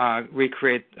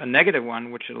recreate a negative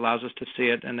one, which allows us to see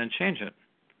it and then change it.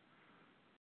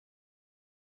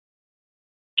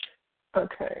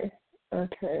 Okay.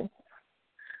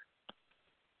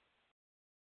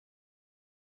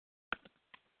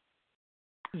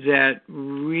 That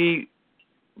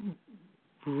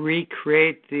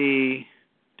recreate the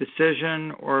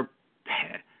decision or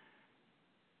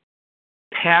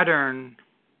pattern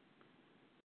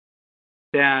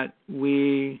that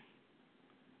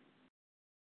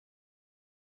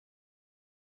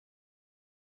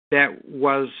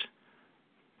was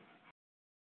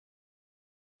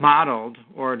modeled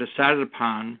or decided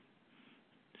upon,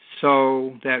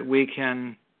 so that we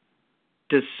can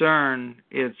discern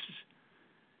its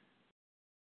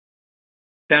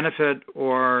benefit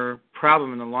or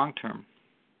problem in the long term.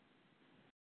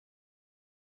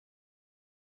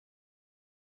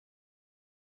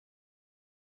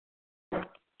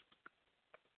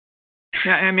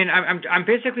 Yeah, I mean, I'm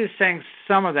basically saying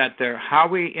some of that there, how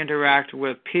we interact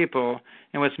with people,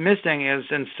 and what's missing is,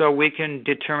 and so we can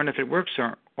determine if it works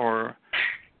or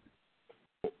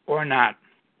not.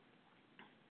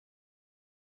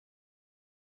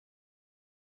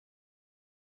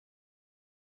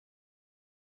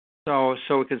 So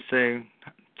we could say,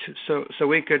 so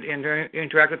we could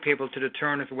interact with people to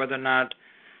determine whether or not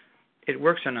it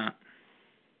works or not,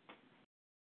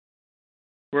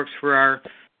 works for our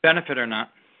benefit or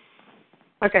not.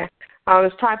 Okay. I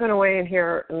was typing away in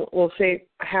here, and we'll see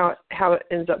how it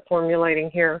ends up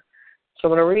formulating here. So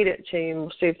I'm going to read it to you, and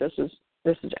we'll see if this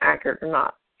is accurate or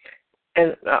not.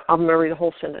 And I'm going to read the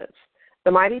whole sentence. The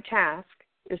mighty task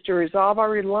is to resolve our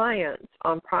reliance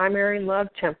on primary love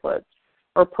templates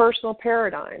or personal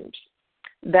paradigms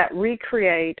that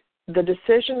recreate the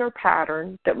decision or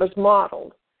pattern that was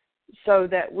modeled, so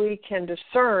that we can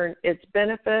discern its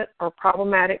benefit or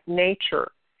problematic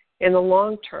nature in the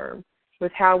long term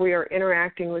with how we are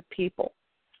interacting with people.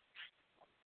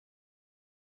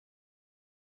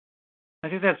 I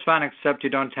think that's fine, except you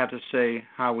don't have to say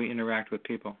how we interact with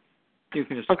people. You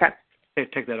can just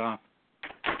take that off.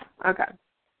 Okay.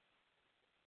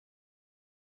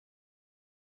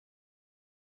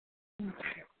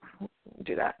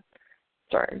 Do that.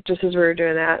 Sorry, just as we were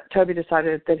doing that, Toby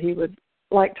decided that he would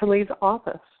like to leave the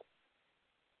office.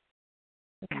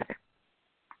 Okay.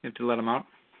 You have to let him out?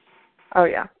 Oh,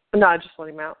 yeah. No, I just let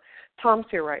him out. Tom's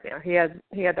here right now. He had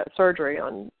that surgery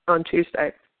on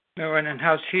Tuesday. Oh, and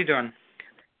how's he doing?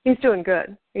 He's doing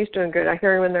good. I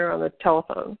hear him in there on the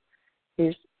telephone.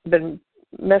 He's been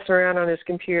messing around on his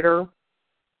computer.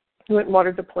 He went and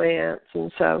watered the plants,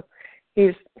 and so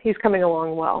he's coming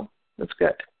along well. That's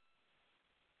good.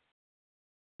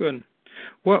 Good.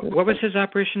 What was his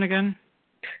operation again?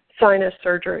 Sinus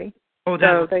surgery. Oh, that.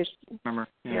 So they remember.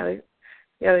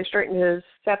 they straightened his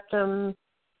septum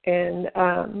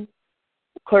and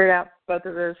cleared out both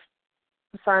of his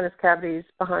sinus cavities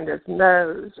behind his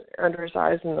nose, under his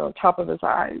eyes, and on top of his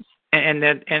eyes. And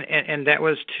that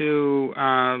was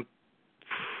to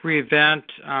prevent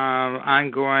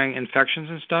ongoing infections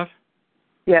and stuff?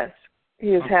 Yes.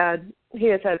 He has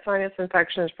had sinus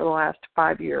infections for the last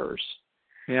 5 years.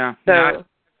 Yeah. So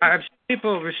I've seen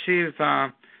people receive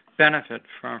benefit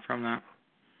from that.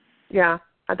 Yeah,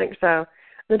 I think so.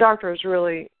 The doctor is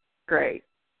really great.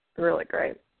 Really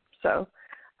great. So,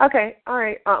 okay, all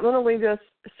right. I'm going to leave this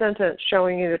sentence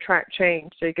showing you the track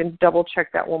change so you can double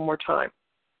check that one more time.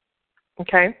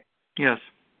 Okay? Yes.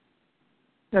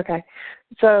 Okay.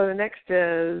 So the next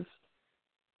is...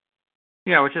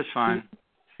 Yeah, which is fine.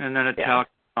 And then italic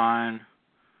is fine.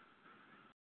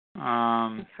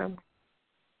 Okay.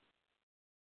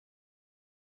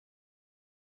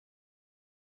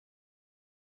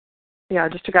 Yeah, I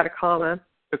just took out a comma.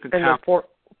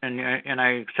 And I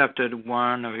accepted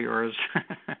one of yours.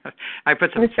 I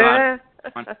put some thought.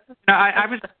 No, I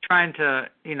was trying to,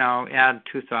 add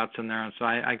 2 thoughts in there, so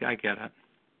I get it.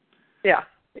 Yeah.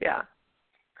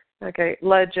 Okay,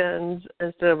 legends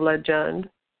instead of legend.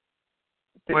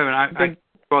 Wait a minute, I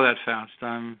go that fast.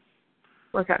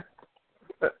 Okay.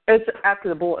 It's after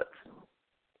the bullets.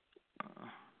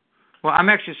 Well, I'm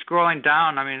actually scrolling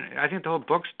down. I mean, I think the whole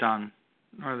book's done,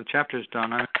 or the chapter's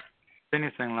done. I don't see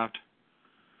anything left.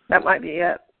 That might be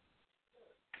it.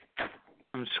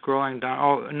 I'm scrolling down.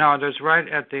 Oh, no, there's right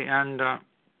at the end,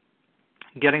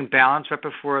 getting balance right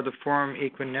before the form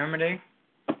equanimity.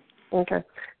 Okay.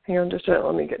 Hang on just a minute.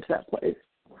 Let me get to that place.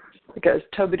 Because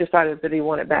Toby decided that he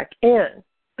wanted back in.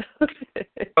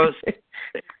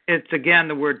 It's, again,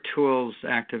 the word tools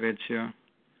activates you.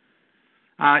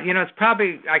 It's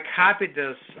probably, I copied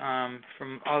this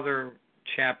from other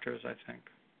chapters, I think.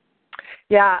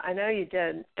 Yeah, I know you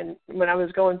did. And when I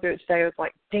was going through it today, I was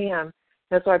like, damn,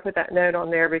 That's why I put that note on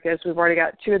there, because we've already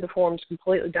got 2 of the forms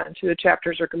completely done. 2 of the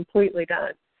chapters are completely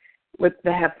done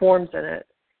that have forms in it.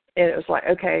 And it was like,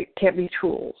 okay, can't be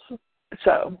tools.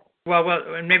 So. Well,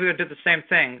 maybe we'll do the same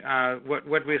thing.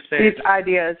 What we say. These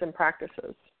ideas and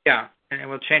practices. Yeah, and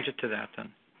we'll change it to that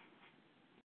then.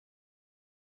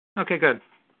 Okay, good.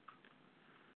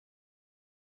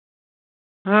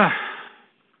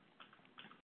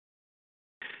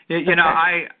 You know,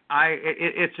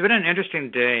 it's been an interesting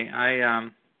day.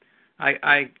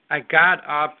 I got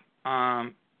up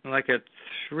like at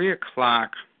 3:00.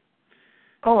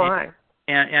 Oh my!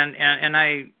 And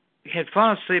I had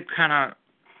fallen asleep kind of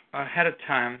ahead of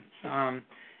time,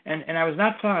 and I was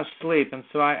not falling asleep, and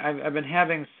so I've been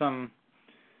having some.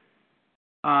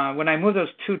 When I moved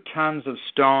those 2 tons of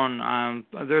stone,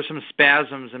 there's some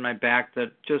spasms in my back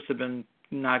that just have been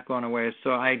not going away.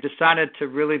 So I decided to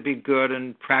really be good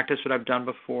and practice what I've done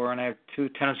before, and I have 2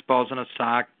 tennis balls and a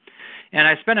sock. And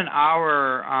I spent an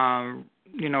hour,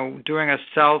 doing a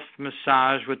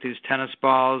self-massage with these tennis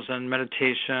balls and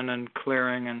meditation and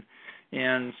clearing.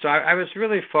 And so I was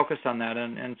really focused on that.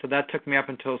 And so that took me up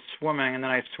until swimming, and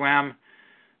then I swam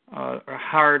a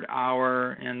hard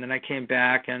hour, and then I came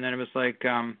back, and then it was like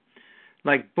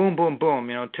boom, boom,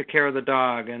 boom, took care of the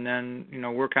dog, and then,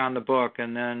 work on the book,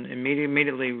 and then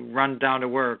immediately run down to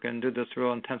work and do this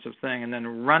real intensive thing, and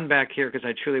then run back here because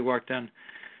I truly walked in.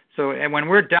 So, and when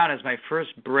we're done, it's my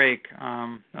first break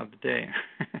of the day.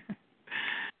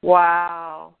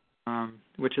 Wow.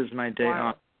 Which is my day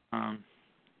off.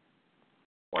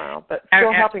 Wow, but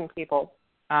still helping people.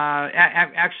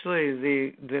 Actually,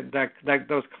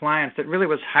 those clients, it really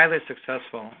was highly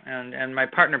successful, and my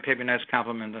partner paid me a nice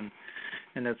compliment,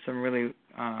 and it's some really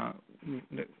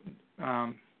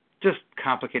just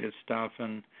complicated stuff.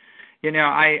 And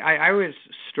I always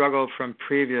struggle from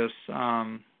previous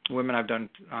women I've done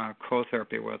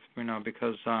co-therapy with,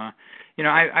 because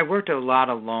I worked a lot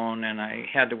alone, and I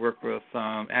had to work with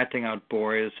acting out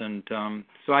boys, and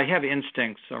so I have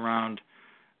instincts around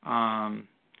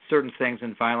certain things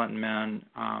in violent men.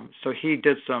 So he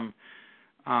did some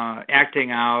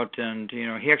acting out, and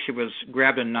he actually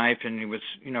grabbed a knife, and he was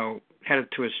had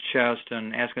it to his chest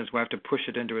and asking his wife to push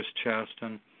it into his chest,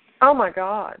 and oh my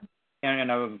God. And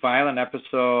a violent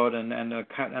episode, and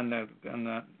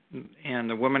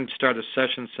the woman started a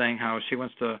session saying how she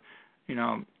wants to,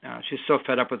 she's so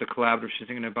fed up with the collaborative, she's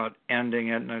thinking about ending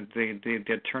it, and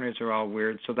the attorneys are all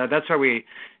weird. So that's why we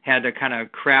had to kind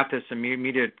of craft this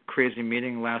immediate crazy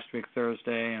meeting last week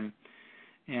Thursday,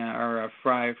 or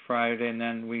Friday, and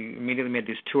then we immediately made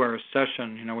these 2-hour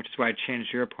session, which is why I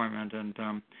changed your appointment,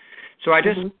 and so I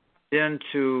just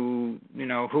into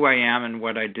who I am and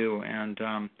what I do, and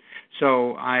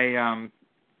so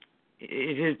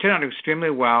it turned out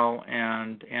extremely well,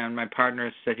 and my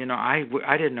partner said, I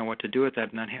didn't know what to do with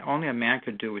that, and only a man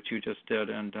could do what you just did,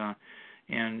 and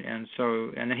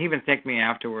so then he even thanked me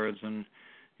afterwards, and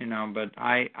but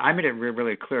I made it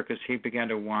really clear, because he began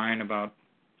to whine about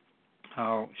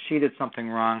how she did something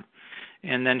wrong,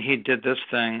 and then he did this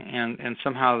thing, and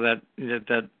somehow that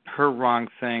her wrong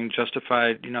thing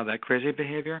justified that crazy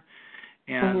behavior,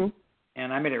 and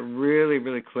I made it really,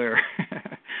 really clear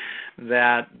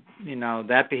that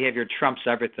that behavior trumps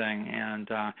everything, and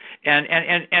it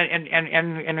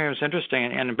was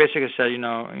interesting, and basically said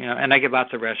and I give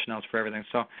lots of rationales for everything.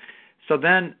 So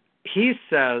then he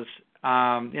says,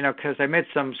 because I made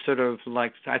some sort of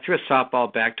I threw a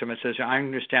softball back to him. I says, I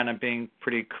understand I'm being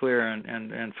pretty clear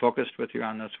and focused with you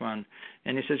on this one.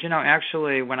 And he says,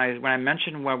 actually, when I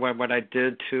mentioned what I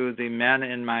did to the men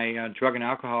in my drug and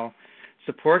alcohol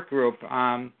support group,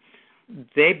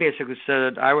 they basically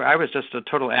said I was just a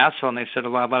total asshole, and they said a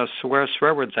lot of swear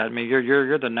words at me.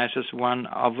 You're the nicest one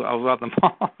of them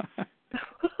all.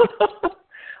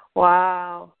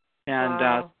 Wow. And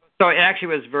wow. So it actually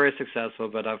was very successful,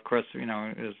 but of course, it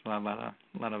was a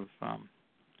lot of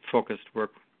focused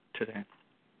work today.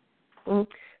 Mm-hmm.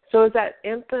 So is that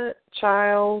infant,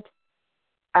 child,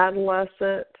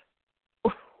 adolescent,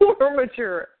 or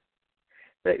mature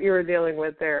that you were dealing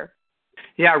with there?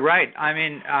 Yeah, right. I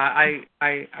mean, I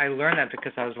learned that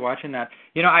because I was watching that.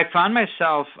 I found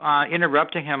myself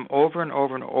interrupting him over and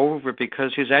over and over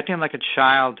because he's acting like a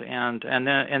child and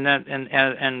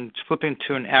flipping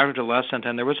to an adolescent,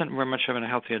 and there wasn't very much of a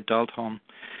healthy adult home,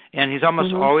 and he's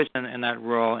almost always in that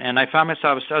role. And I found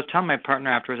myself. I was telling my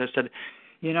partner afterwards. I said,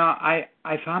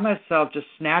 I found myself just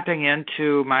snapping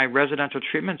into my residential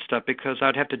treatment stuff because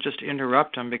I'd have to just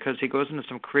interrupt him because he goes into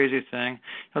some crazy thing.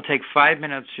 He'll take 5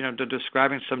 minutes, to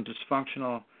describing some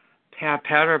dysfunctional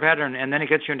pattern, and then he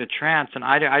gets you into trance, and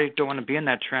I don't want to be in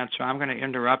that trance, so I'm going to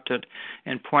interrupt it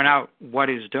and point out what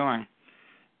he's doing.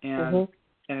 And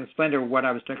explained to her what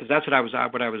I was doing, because that's what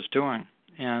I was doing.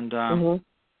 And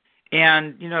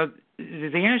and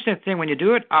the interesting thing, when you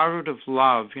do it out of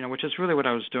love, which is really what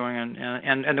I was doing,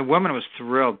 and the woman was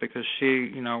thrilled, because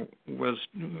she was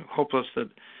hopeless that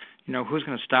who's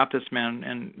going to stop this man,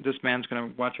 and this man's going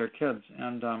to watch our kids.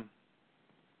 And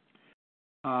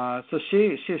so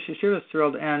she was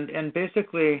thrilled, and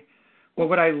basically, well,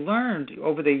 what I learned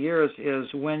over the years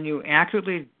is when you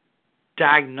accurately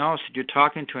diagnose that you're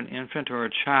talking to an infant or a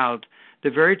child, the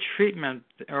very treatment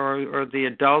or the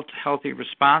adult healthy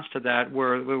response to that,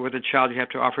 where with a child you have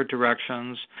to offer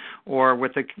directions, or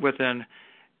with an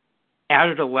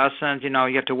adolescent,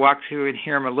 you have to walk through and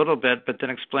hear him a little bit, but then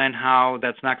explain how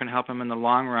that's not going to help him in the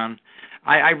long run.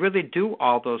 I really do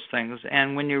all those things,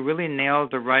 and when you really nail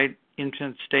the right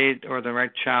infant state or the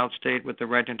right child state with the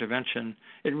right intervention,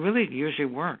 it really usually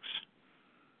works.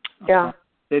 Yeah.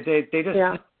 They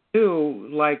just do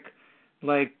like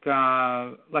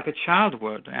a child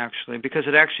would, actually, because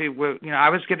it actually I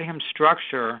was giving him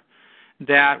structure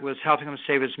that was helping him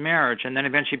save his marriage, and then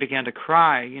eventually began to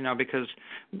cry, because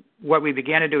what we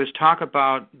began to do is talk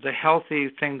about the healthy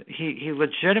thing. He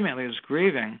legitimately was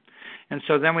grieving, and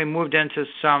so then we moved into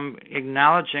some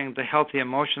acknowledging the healthy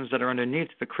emotions that are underneath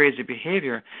the crazy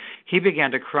behavior. He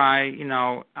began to cry,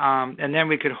 and then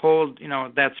we could hold,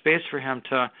 that space for him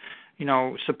to,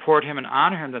 support him and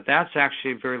honor him, that's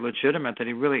actually very legitimate, that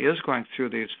he really is going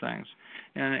through these things.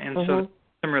 And so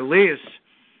some release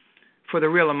for the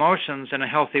real emotions in a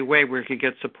healthy way, where he could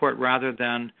get support rather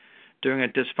than doing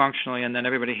it dysfunctionally, and then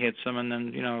everybody hates him, and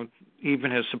then,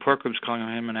 even his support group's calling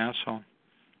him an asshole.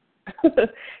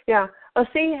 Yeah. Well,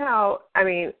 see how,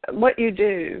 what you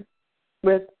do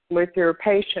with your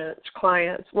patients,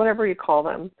 clients, whatever you call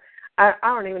them, I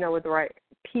don't even know what the right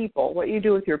people, what you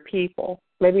do with your people,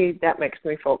 maybe that makes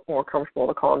me feel more comfortable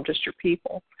to call them just your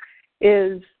people,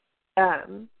 is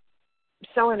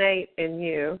so innate in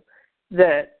you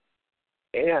that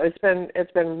it's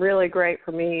been really great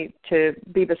for me to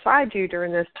be beside you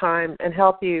during this time and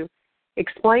help you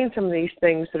explain some of these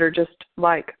things that are just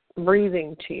like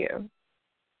breathing to you.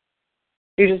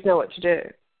 You just know what to do.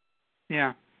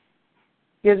 Yeah.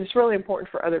 Because it's really important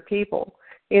for other people.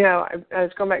 I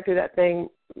was going back through that thing,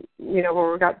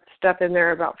 where we got stuff in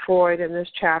there about Freud in this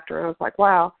chapter, and I was like,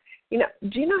 wow, do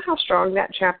you know how strong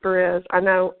that chapter is? I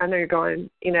know you're going,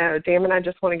 damn it, I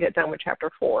just want to get done with chapter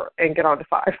 4 and get on to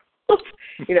 5,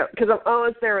 because I'm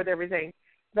almost there with everything.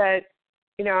 But,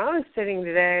 I was sitting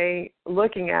today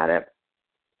looking at it,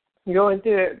 going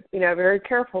through it, very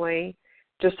carefully,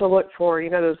 just to look for,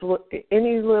 those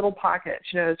any little pockets,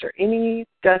 is there any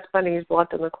dust bunnies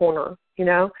left in the corner,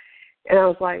 And I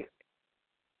was like,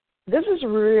 this is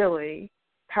really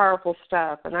powerful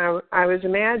stuff. And I was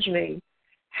imagining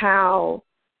how,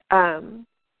 I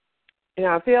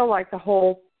feel like the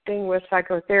whole thing with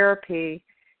psychotherapy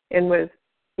and with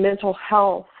mental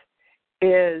health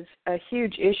is a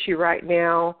huge issue right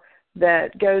now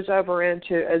that goes over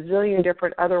into a zillion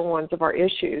different other ones of our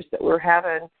issues that we're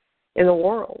having in the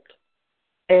world.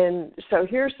 And so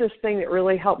here's this thing that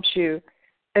really helps you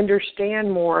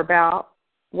understand more about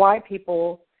why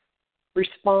people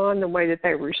respond the way that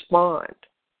they respond.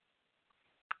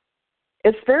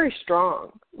 It's very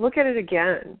strong. Look at it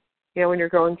again, when you're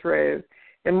going through,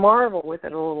 and marvel with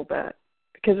it a little bit,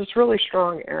 because it's really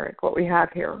strong, Eric, what we have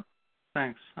here.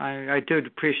 Thanks. I do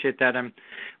appreciate that.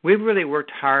 We've really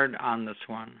worked hard on this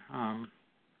one.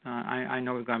 I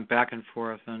know we've gone back and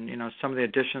forth, and some of the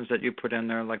additions that you put in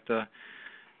there, like the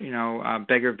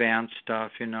beggar van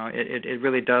stuff, it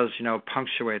really does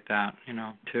punctuate that,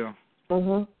 too.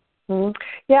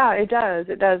 Yeah, it does.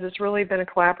 It's really been a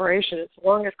collaboration. It's the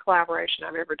longest collaboration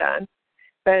I've ever done.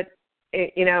 But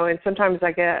and sometimes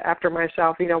I get after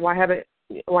myself, why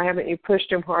haven't you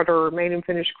pushed him harder or made him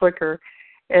finish quicker?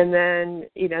 And then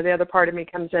the other part of me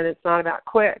comes in. It's not about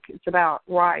quick. It's about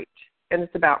right, and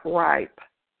it's about ripe.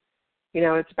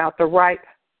 It's about the ripe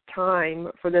time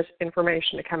for this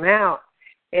information to come out.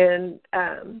 And,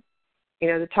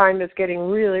 the time is getting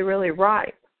really, really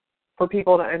ripe for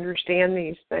people to understand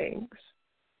these things.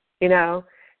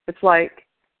 It's like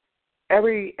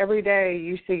every day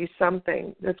you see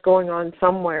something that's going on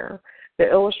somewhere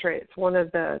that illustrates one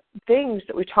of the things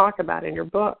that we talk about in your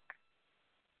book.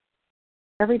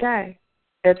 Every day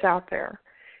it's out there.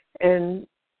 And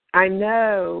I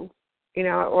know,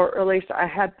 or at least I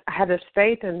had this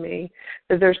faith in me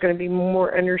that there's going to be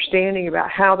more understanding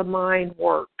about how the mind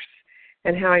works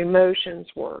and how emotions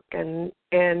work and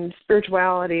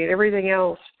spirituality and everything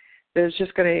else that is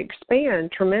just going to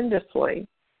expand tremendously,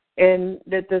 and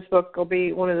that this book will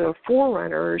be one of the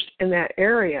forerunners in that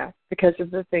area because of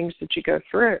the things that you go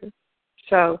through.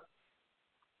 So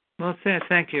Well,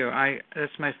 thank you.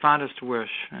 That's my fondest wish,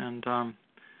 and I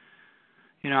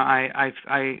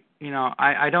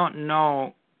don't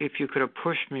know if you could have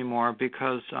pushed me more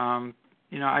because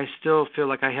I still feel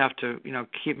like I have to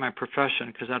keep my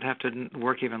profession because I'd have to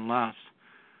work even less.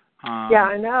 Yeah,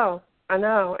 I know,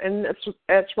 and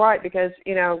that's right because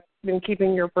in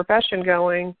keeping your profession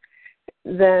going,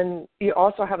 then you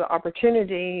also have the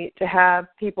opportunity to have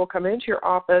people come into your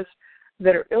office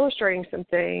that are illustrating some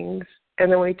things,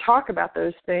 and then we talk about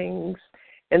those things,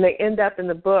 and they end up in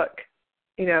the book,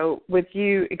 with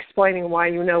you explaining why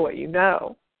you know what you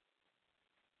know.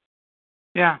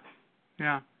 Yeah,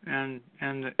 and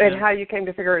how you came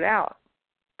to figure it out.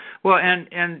 Well,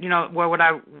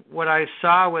 what I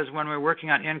saw was when we were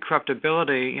working on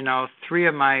incorruptibility, 3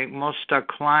 of my most stuck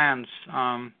clients,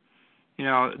 there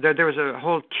was a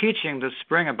whole teaching this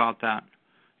spring about that,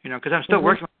 because I'm still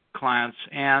working with clients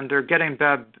and they're getting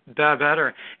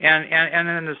better. And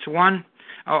then this one,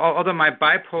 although my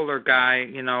bipolar guy,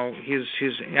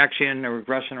 he's actually in a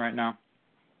regression right now.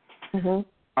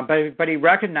 But he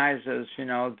recognizes,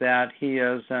 that he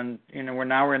is, and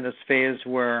we're in this phase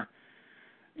where,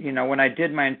 when I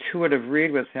did my intuitive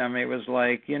read with him, it was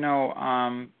like,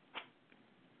 the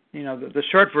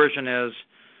short version is,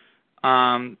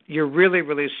 you're really,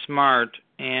 really smart,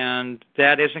 and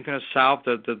that isn't going to solve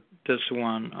this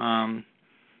one.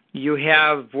 You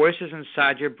have voices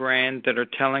inside your brain that are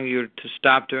telling you to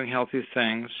stop doing healthy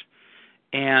things,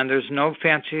 and there's no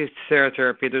fancy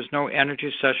therapy. There's no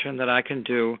energy session that I can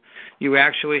do. You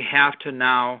actually have to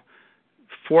now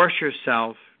force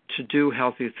yourself to do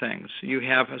healthy things. You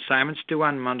have assignments due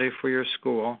on Monday for your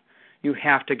school. You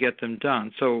have to get them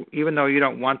done. So even though you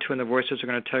don't want to and the voices are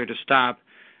going to tell you to stop,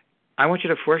 I want you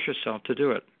to force yourself to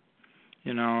do it.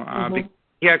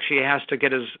 He actually has to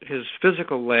get his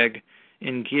physical leg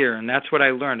in gear, and that's what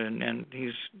I learned, and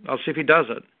I'll see if he does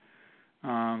it.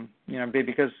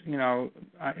 Because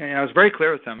I was very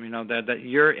clear with him, that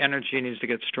your energy needs to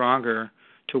get stronger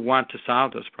to want to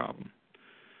solve this problem.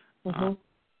 But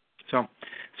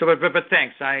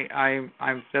thanks. I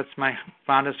that's my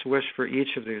fondest wish for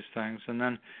each of these things, and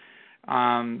then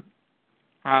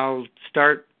I'll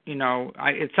start.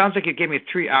 It sounds like you gave me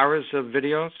 3 hours of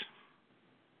videos.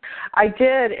 I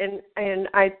did, and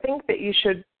I think that you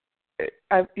should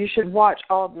watch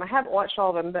all of them. I haven't watched all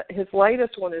of them, but his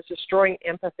latest one is Destroying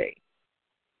Empathy.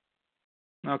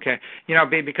 Okay,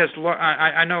 because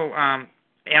I know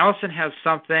Allison has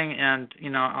something, and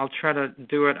I'll try to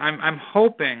do it. I'm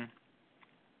hoping,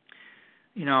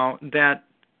 that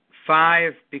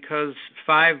 5, because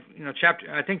 5,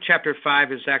 chapter. I think chapter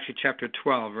 5 is actually chapter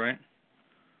 12, right?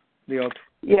 Yeah.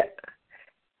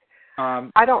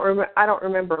 I don't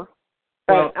remember,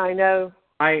 but well, I know.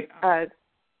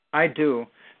 I do,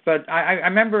 but I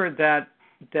remember that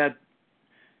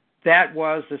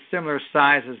was a similar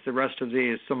size as the rest of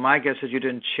these. So my guess is you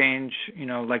didn't change,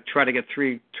 like try to get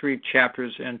three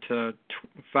chapters into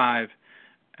 5.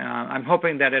 I'm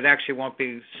hoping that it actually won't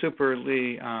be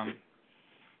superly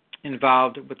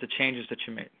involved with the changes that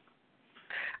you made.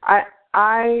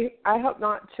 I hope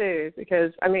not too,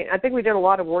 because I think we did a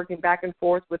lot of working back and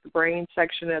forth with the brain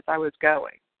section as I was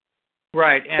going.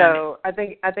 Right. So I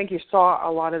think you saw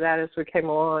a lot of that as we came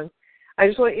along. I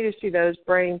just want you to see those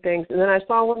brain things. And then I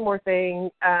saw one more thing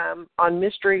on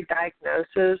mystery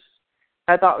diagnosis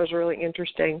I thought was really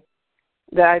interesting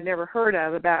that I'd never heard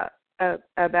of about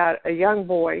a young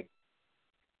boy.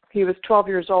 He was 12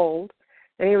 years old,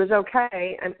 and he was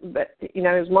okay, but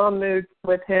his mom moved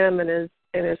with him and his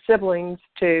siblings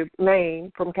to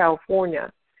Maine from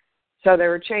California. So they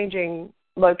were changing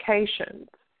locations.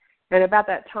 And about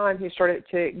that time, he started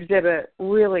to exhibit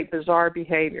really bizarre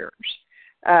behaviors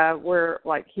where,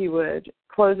 like, he would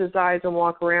close his eyes and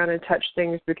walk around and touch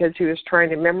things because he was trying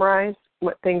to memorize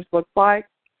what things looked like.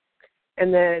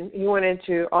 And then he went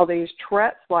into all these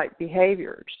Tourette's-like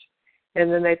behaviors.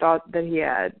 And then they thought that he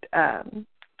had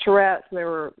Tourette's, and they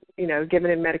were,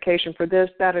 giving him medication for this,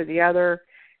 that, or the other.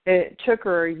 And it took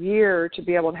her a year to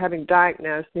be able to have him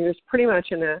diagnosed. And he was pretty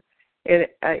much in a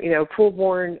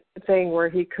full-born thing where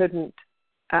he couldn't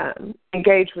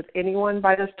engage with anyone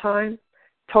by this time,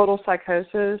 total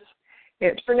psychosis.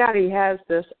 It turned out he has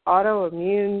this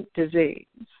autoimmune disease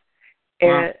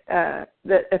and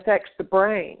that affects the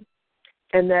brain.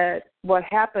 And that what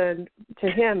happened to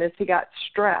him is he got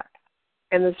strep.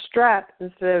 And the strep,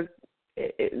 instead of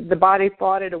the body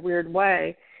fought it a weird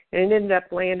way, and it ended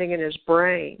up landing in his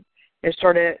brain and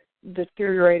started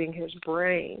deteriorating his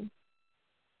brain.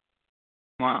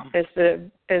 Wow.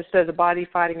 Instead of the body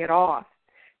fighting it off.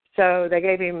 So they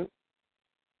gave him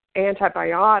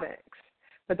antibiotics,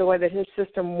 but the way that his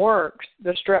system works,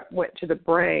 the strep went to the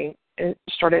brain and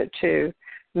started to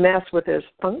mess with his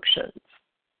functions.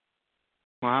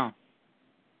 Wow.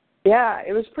 Yeah,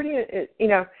 it was pretty,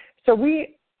 so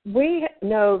we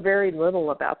know very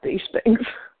little about these things,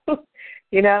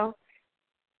 Yeah.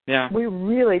 We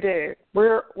really do.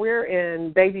 We're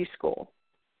in baby school,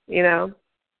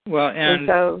 Well, and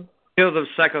so the field of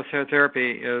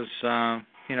psychotherapy is,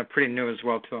 pretty new as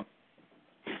well, too.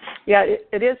 yeah,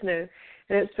 it is new,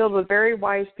 and it's filled with very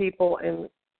wise people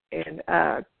and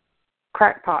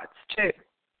crackpots too.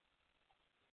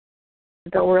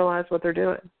 Don't realize what they're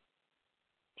doing.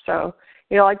 So,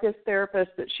 like this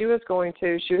therapist that she was going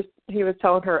to, he was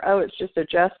telling her, oh, it's just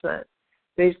adjustment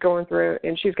that he's going through,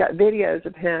 and she's got videos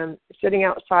of him sitting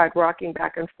outside, rocking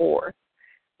back and forth,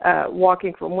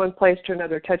 walking from one place to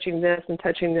another, touching this and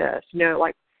touching this,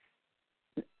 like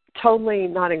totally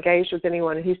not engaged with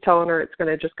anyone, and he's telling her it's going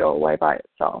to just go away by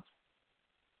itself.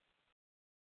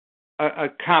 A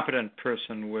competent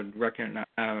person would recognize.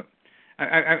 I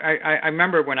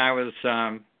remember when I was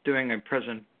doing a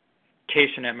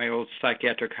presentation at my old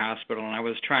psychiatric hospital, and I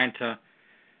was trying to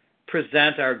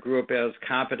present our group as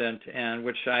competent, and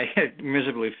which I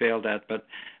miserably failed at. But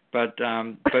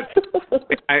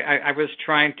I was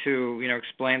trying to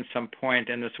explain some point,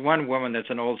 and this one woman that's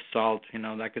an old salt,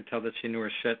 I could tell that she knew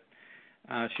her shit.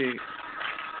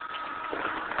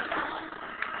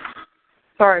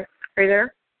 Sorry, are you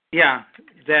there? Yeah,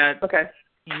 that okay.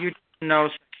 You know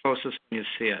psychosis when you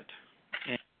see it,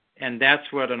 and that's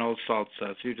what an old salt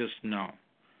says. You just know.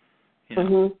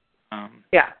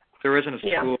 Yeah. There isn't a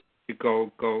school you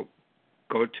go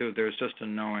to. There's just a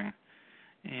knowing,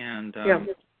 and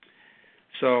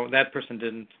so that person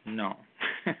didn't know.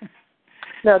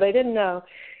 No, they didn't know,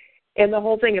 and the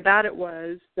whole thing about it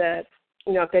was that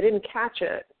if they didn't catch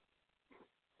it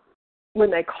when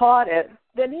they caught it,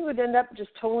 then he would end up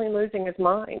just totally losing his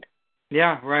mind.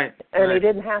 Yeah, right. And right. he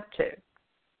didn't have to,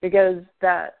 because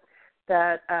that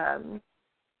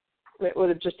it would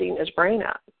have just eaten his brain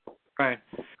up. Right.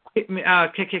 Can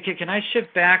I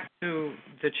shift back to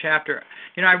the chapter?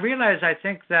 I realize I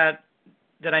think that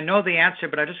I know the answer,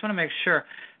 but I just want to make sure.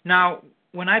 Now,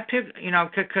 when I pick,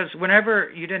 because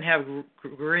whenever you didn't have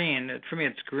green, for me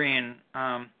it's green,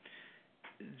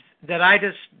 that I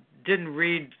just didn't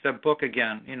read the book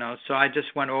again, so I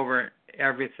just went over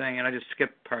everything and I just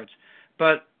skipped parts.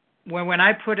 But when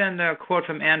I put in the quote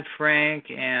from Anne Frank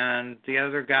and the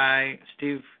other guy,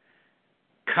 Steve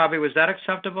Covey, was that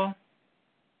acceptable?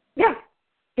 Yeah.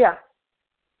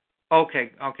 Okay,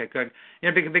 good.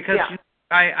 Because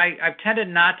I've tended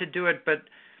not to do it, but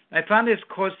I found these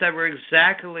quotes that were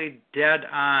exactly dead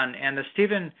on. And the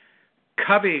Stephen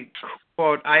Covey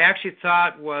quote I actually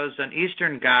thought was an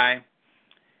Eastern guy.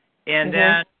 And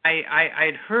then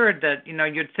I'd heard that,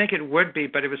 you'd think it would be,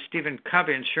 but it was Stephen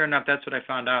Covey, and sure enough, that's what I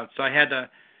found out. So I had to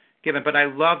give it, but I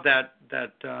love that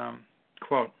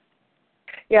quote.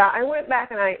 Yeah, I went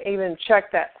back and I even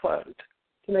checked that quote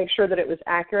to make sure that it was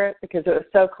accurate, because it was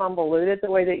so convoluted the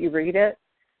way that you read it,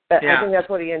 that I think that's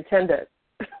what he intended.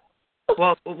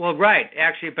 well, right,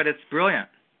 actually, but it's brilliant.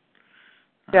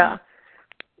 Yeah,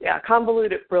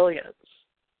 convoluted brilliance.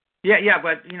 Yeah,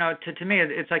 but to me,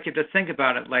 it's like you have to think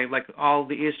about it, like all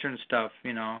the Eastern stuff,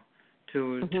 to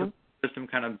system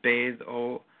kind of bathe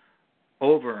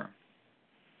over.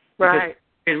 Right. Because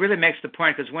it really makes the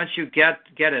point, because once you get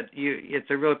it,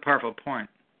 it's a really powerful point.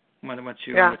 Once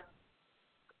you.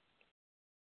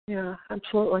 Yeah,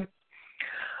 absolutely.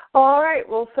 All right.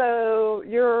 Well, so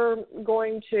you're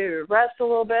going to rest a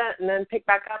little bit and then pick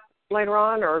back up later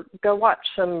on, or go watch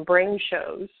some brain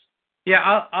shows.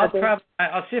 Yeah,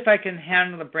 I'll see if I can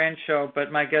handle the brain show,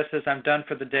 but my guess is I'm done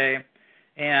for the day.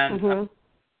 And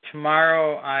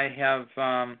tomorrow I have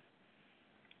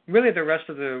really the rest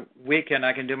of the weekend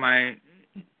I can do my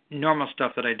normal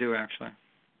stuff that I do, actually.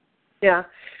 Yeah.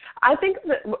 I think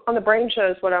that on the brain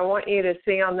shows, what I want you to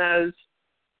see on those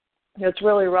that's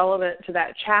really relevant to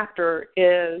that chapter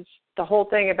is the whole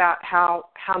thing about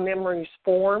how memories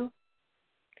form,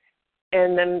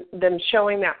 and them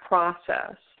showing that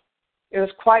process. It was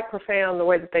quite profound the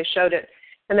way that they showed it.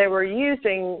 And they were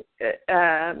using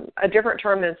a different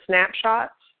term than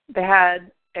snapshots. They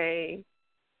had a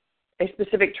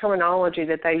specific terminology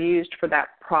that they used for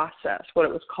that process, what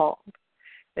it was called.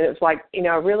 And it was like,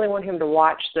 I really want him to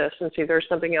watch this and see if there's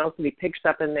something else that he picks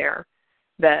up in there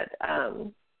that...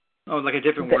 like a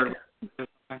different word.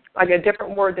 Like a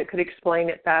different word that could explain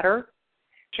it better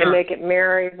and make it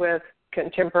marry with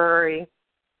contemporary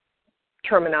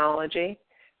terminology.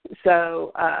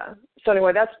 So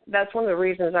anyway, that's one of the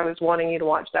reasons I was wanting you to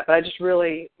watch that. But I just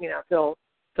really, feel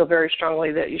very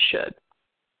strongly that you should.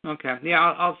 Okay. Yeah,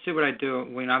 I'll see what I do.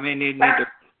 I may need to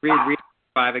read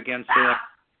 5 again so that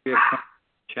we have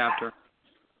chapter.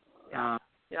 Yeah.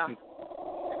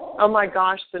 Oh my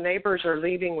gosh, the neighbors are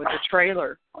leaving with the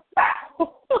trailer.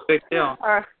 Big deal.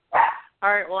 All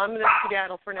right. Well, I'm going to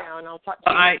skedaddle for now, and I'll talk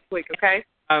to you next week. Okay.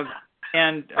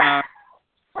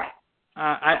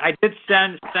 I did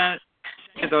send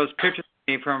those pictures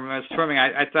to me from swimming.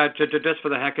 I thought just for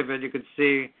the heck of it, you could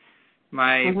see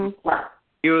my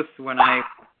youth when I.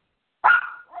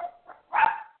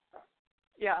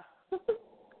 Yeah.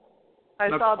 I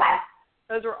saw those.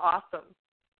 Those were awesome.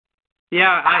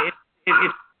 Yeah,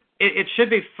 it should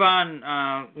be fun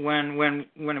when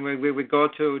we go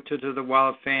to the Wall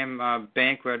of Fame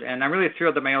banquet, and I'm really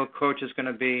thrilled that my old coach is going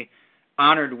to be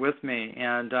honored with me,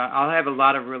 and I'll have a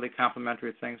lot of really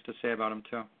complimentary things to say about him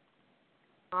too.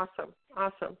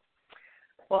 Awesome.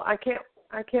 Well, I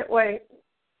can't wait.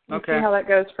 Okay. See how that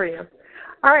goes for you.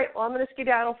 All right. Well, I'm going to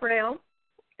skedaddle for now,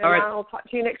 and all right. I'll talk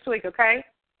to you next week. Okay.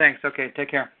 Thanks. Okay. Take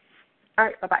care. All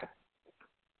right. Bye-bye.